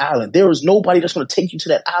to that island. There is nobody that's going to take you to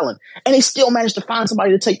that island. And they still managed to find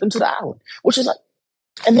somebody to take them to the island, which is like,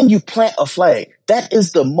 and then you plant a flag. That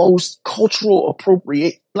is the most cultural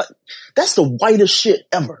appropriate. Like, that's the whitest shit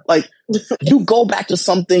ever. Like, you go back to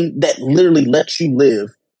something that literally lets you live,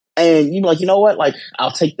 and you're like, you know what? Like,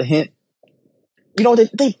 I'll take the hint. You know,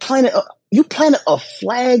 they planted. You planted a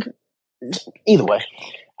flag. Either way,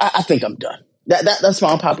 I think I'm done. That's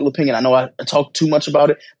my unpopular opinion. I know I talk too much about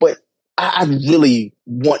it, but I really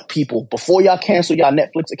want people, before y'all cancel y'all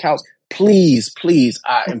Netflix accounts, please,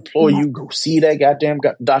 I implore you, go see that goddamn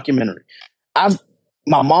documentary.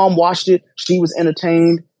 My mom watched it. She was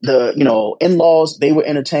entertained. The, in-laws, they were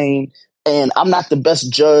entertained. And I'm not the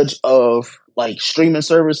best judge of like streaming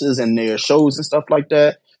services and their shows and stuff like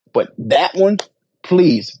that. But that one,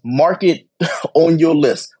 please mark it on your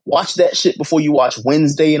list. Watch that shit before you watch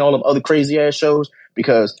Wednesday and all them other crazy ass shows,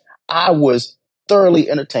 because I was thoroughly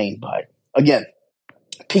entertained by it. Again,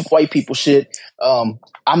 peak white people shit. I'm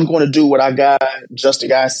going to do what I got, just the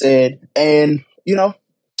guy said, and,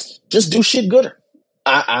 just do shit gooder.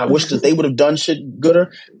 I wish that they would have done shit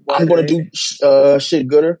gooder. I'm going to do shit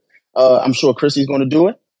gooder. I'm sure Chrissy's going to do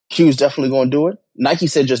it. Q's definitely going to do it. Nike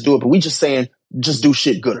said just do it, but we just saying just do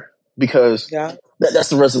shit gooder, because that's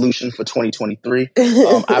the resolution for 2023.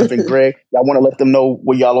 I've been Greg. I want to let them know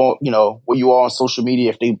where y'all on, where you are on social media,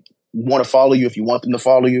 if they want to follow you, if you want them to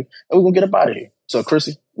follow you, and we're going to get up out of here. So,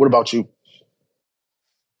 Chrissy, what about you?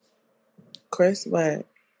 Chris, what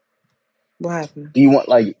happened? Do you want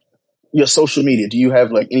your social media? Do you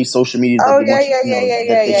have any social media that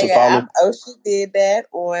they should follow? She did that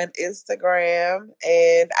on Instagram,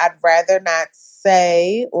 and I'd rather not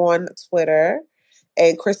say on Twitter,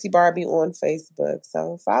 and Chrissy Barbie on Facebook.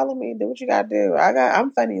 So follow me. Do what you gotta do.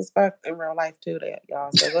 I'm funny as fuck in real life too,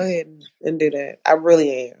 y'all. So go ahead and do that. I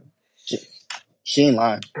really am. She ain't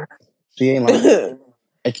lying. She ain't lying.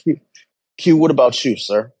 And Q, what about you,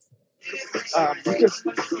 sir? You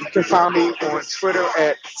can find me on Twitter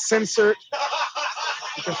at Censored.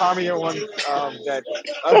 You can find me on that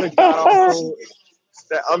other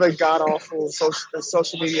god awful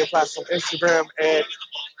social media platform, Instagram, at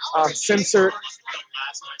Censored.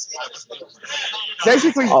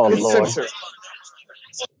 Basically, it's censored.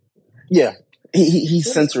 Yeah,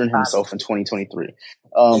 he's censoring himself in 2023.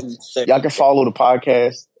 Y'all can follow the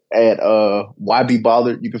podcast at Why Be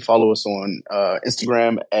Bothered. You can follow us on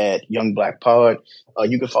Instagram at Young Black Pod.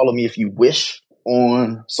 You can follow me if you wish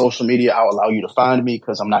on social media. I'll allow you to find me,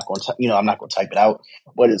 because I'm not going to, I'm not going to type it out.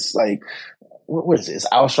 But it's like, what is it? It's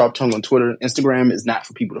Al Sharp Tongue on Twitter. Instagram is not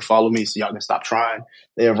for people to follow me, so y'all can stop trying.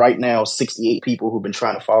 There are right now 68 people who've been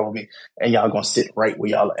trying to follow me, and y'all gonna sit right where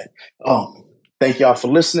y'all at. Thank y'all for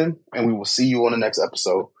listening, and we will see you on the next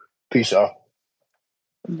episode. Peace, y'all.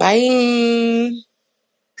 Bye.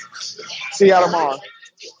 See y'all tomorrow.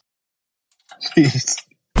 Peace.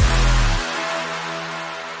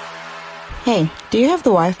 Hey, do you have the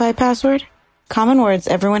Wi-Fi password? Common words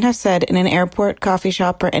everyone has said in an airport, coffee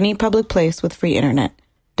shop, or any public place with free internet.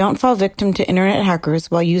 Don't fall victim to internet hackers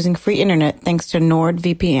while using free internet thanks to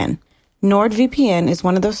NordVPN. NordVPN is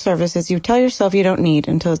one of those services you tell yourself you don't need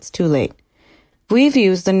until it's too late. We've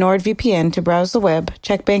used the NordVPN to browse the web,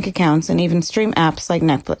 check bank accounts, and even stream apps like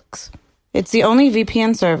Netflix. It's the only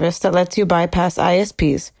VPN service that lets you bypass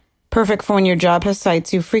ISPs, perfect for when your job has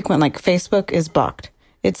sites you frequent like Facebook is blocked.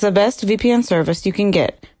 It's the best VPN service you can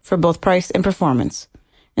get for both price and performance.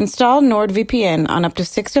 Install NordVPN on up to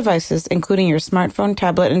 6 devices, including your smartphone,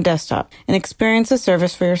 tablet, and desktop, and experience the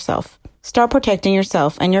service for yourself. Start protecting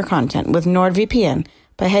yourself and your content with NordVPN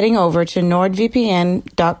by heading over to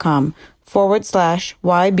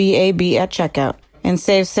nordvpn.com/YBAB at checkout and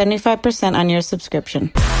save 75% on your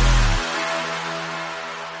subscription.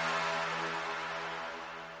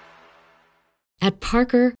 At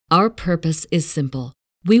Parker, our purpose is simple.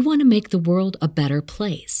 We want to make the world a better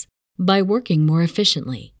place by working more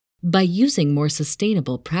efficiently, by using more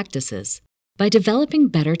sustainable practices, by developing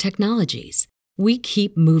better technologies. We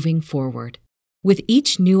keep moving forward. With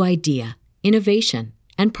each new idea, innovation,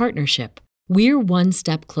 and partnership, we're one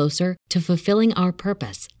step closer to fulfilling our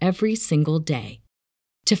purpose every single day.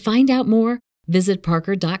 To find out more, visit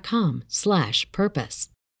parker.com/purpose.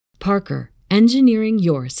 Parker, engineering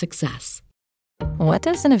your success. What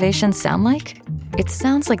does innovation sound like? It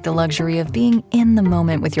sounds like the luxury of being in the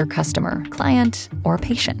moment with your customer, client, or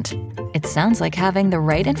patient. It sounds like having the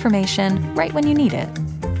right information right when you need it.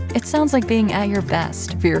 It sounds like being at your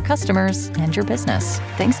best for your customers and your business,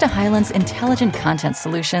 thanks to Hyland's intelligent content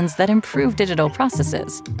solutions that improve digital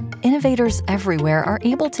processes. Innovators everywhere are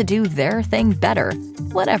able to do their thing better,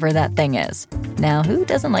 whatever that thing is. Now, who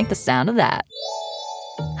doesn't like the sound of that?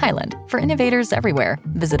 Hyland, for innovators everywhere.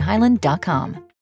 Visit hyland.com.